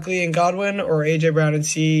Barkley and Godwin or A.J. Brown and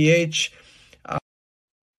CEH.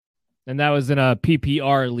 And that was in a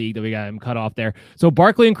PPR league that we got him cut off there. So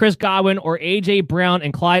Barkley and Chris Godwin or A.J. Brown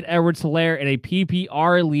and Clyde Edwards-Helaire in a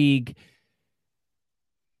PPR league.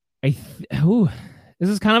 This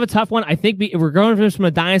is kind of a tough one. I think if we're going from a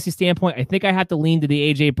dynasty standpoint, I think I have to lean to the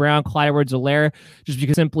A.J. Brown, Clyde Edwards-Helaire, just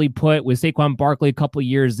because simply put, with Saquon Barkley a couple of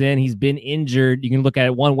years in, he's been injured. You can look at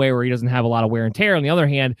it one way where he doesn't have a lot of wear and tear. On the other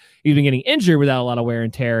hand, he's been getting injured without a lot of wear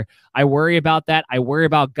and tear. I worry about that. I worry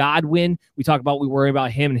about Godwin. We worry about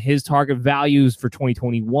him and his target values for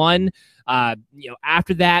 2021.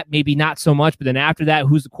 After that, maybe not so much, but then after that,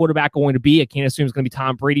 who's the quarterback going to be? I can't assume it's going to be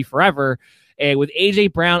Tom Brady forever. And with A.J.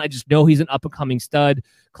 Brown, I just know he's an up-and-coming stud.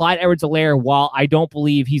 Clyde Edwards-Helaire, while I don't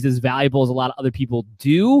believe he's as valuable as a lot of other people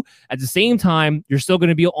do, at the same time, you're still going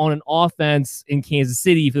to be on an offense in Kansas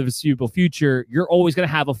City for the foreseeable future. You're always going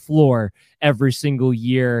to have a floor every single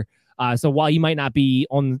year. So while you might not be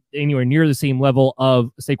on anywhere near the same level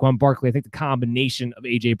of Saquon Barkley, I think the combination of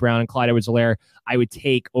A.J. Brown and Clyde Edwards-Helaire, I would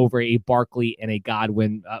take over a Barkley and a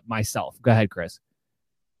Godwin myself. Go ahead, Chris.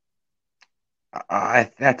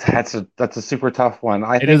 That's a super tough one.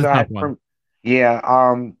 I It is think a tough one. yeah,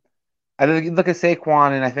 I think you look at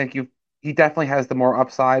Saquon, and I think he definitely has the more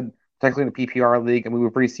upside, particularly in the PPR league. I mean,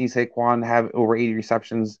 we've already seen Saquon have over 80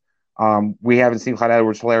 receptions. We haven't seen Clyde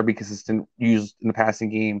Edwards-Helaire be consistent used in the passing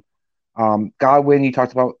game. Godwin, you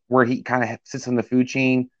talked about where he kind of sits in the food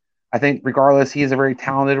chain. I think regardless, he is a very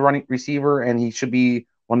talented running receiver, and he should be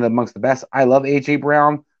one of amongst the best. I love AJ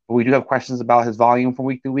Brown, but we do have questions about his volume from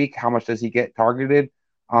week to week. How much does he get targeted?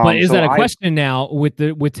 But is So that a question now with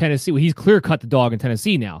Tennessee? He's clear cut the dog in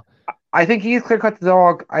Tennessee now. I think he's clear cut the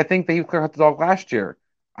dog. I think that he clear cut the dog last year.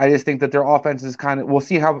 I just think that their offense is kind of. We'll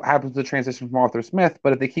see how it happens with the transition from Arthur Smith,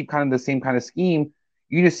 but if they keep kind of the same kind of scheme,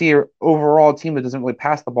 you just see an overall team that doesn't really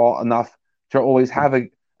pass the ball enough to always have a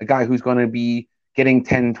guy who's going to be getting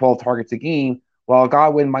 10, 12 targets a game. While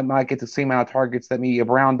Godwin might not get the same amount of targets that maybe a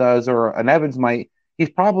Brown does or an Evans might, he's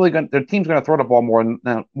probably going. Their team's going to throw the ball more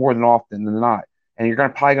than often than not, and you're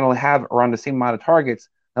probably going to have around the same amount of targets.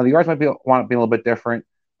 Now the yards might want to be a little bit different.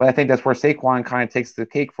 But I think that's where Saquon kind of takes the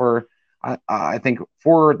cake for, I think,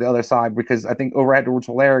 for the other side, because I think over at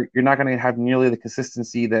Edwards-Helaire, you're not going to have nearly the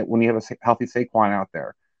consistency that when you have a healthy Saquon out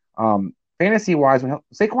there. Fantasy-wise, when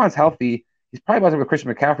Saquon's healthy, he's probably about with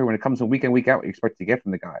Christian McCaffrey when it comes to week in, week out, what you expect to get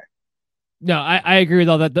from the guy. No, I agree with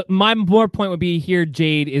all that. My more point would be here,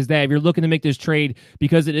 Jade, is that if you're looking to make this trade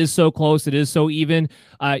because it is so close, it is so even,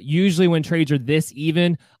 usually when trades are this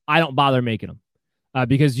even, I don't bother making them.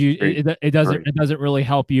 Because it doesn't really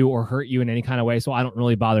help you or hurt you in any kind of way, so I don't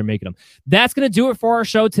really bother making them. That's gonna do it for our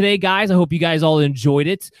show today, guys. I hope you guys all enjoyed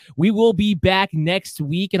it. We will be back next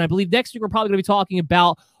week, and I believe next week we're probably gonna be talking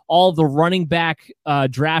about all the running back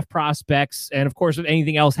draft prospects, and of course, if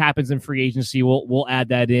anything else happens in free agency, we'll add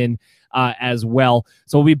that in as well.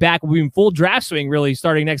 So we'll be back. We'll be in full draft swing really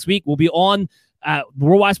starting next week. We'll be on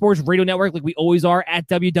Worldwide Sports Radio Network, like we always are, at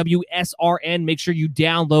WWSRN. Make sure you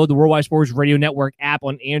download the Worldwide Sports Radio Network app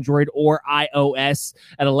on Android or iOS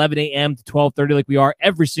at 11 a.m. to 12:30, like we are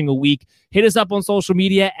every single week. Hit us up on social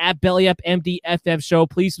media at BellyUpMDFF Show.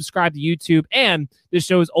 Please subscribe to YouTube, and this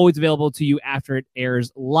show is always available to you after it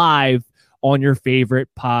airs live on your favorite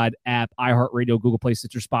pod app, iHeartRadio, Google Play,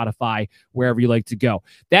 Stitcher, Spotify, wherever you like to go.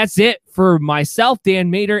 That's it for myself, Dan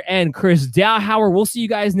Mater, and Chris Dowhauer. We'll see you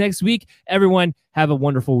guys next week. Everyone, have a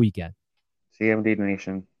wonderful weekend. CMD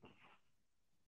Nation.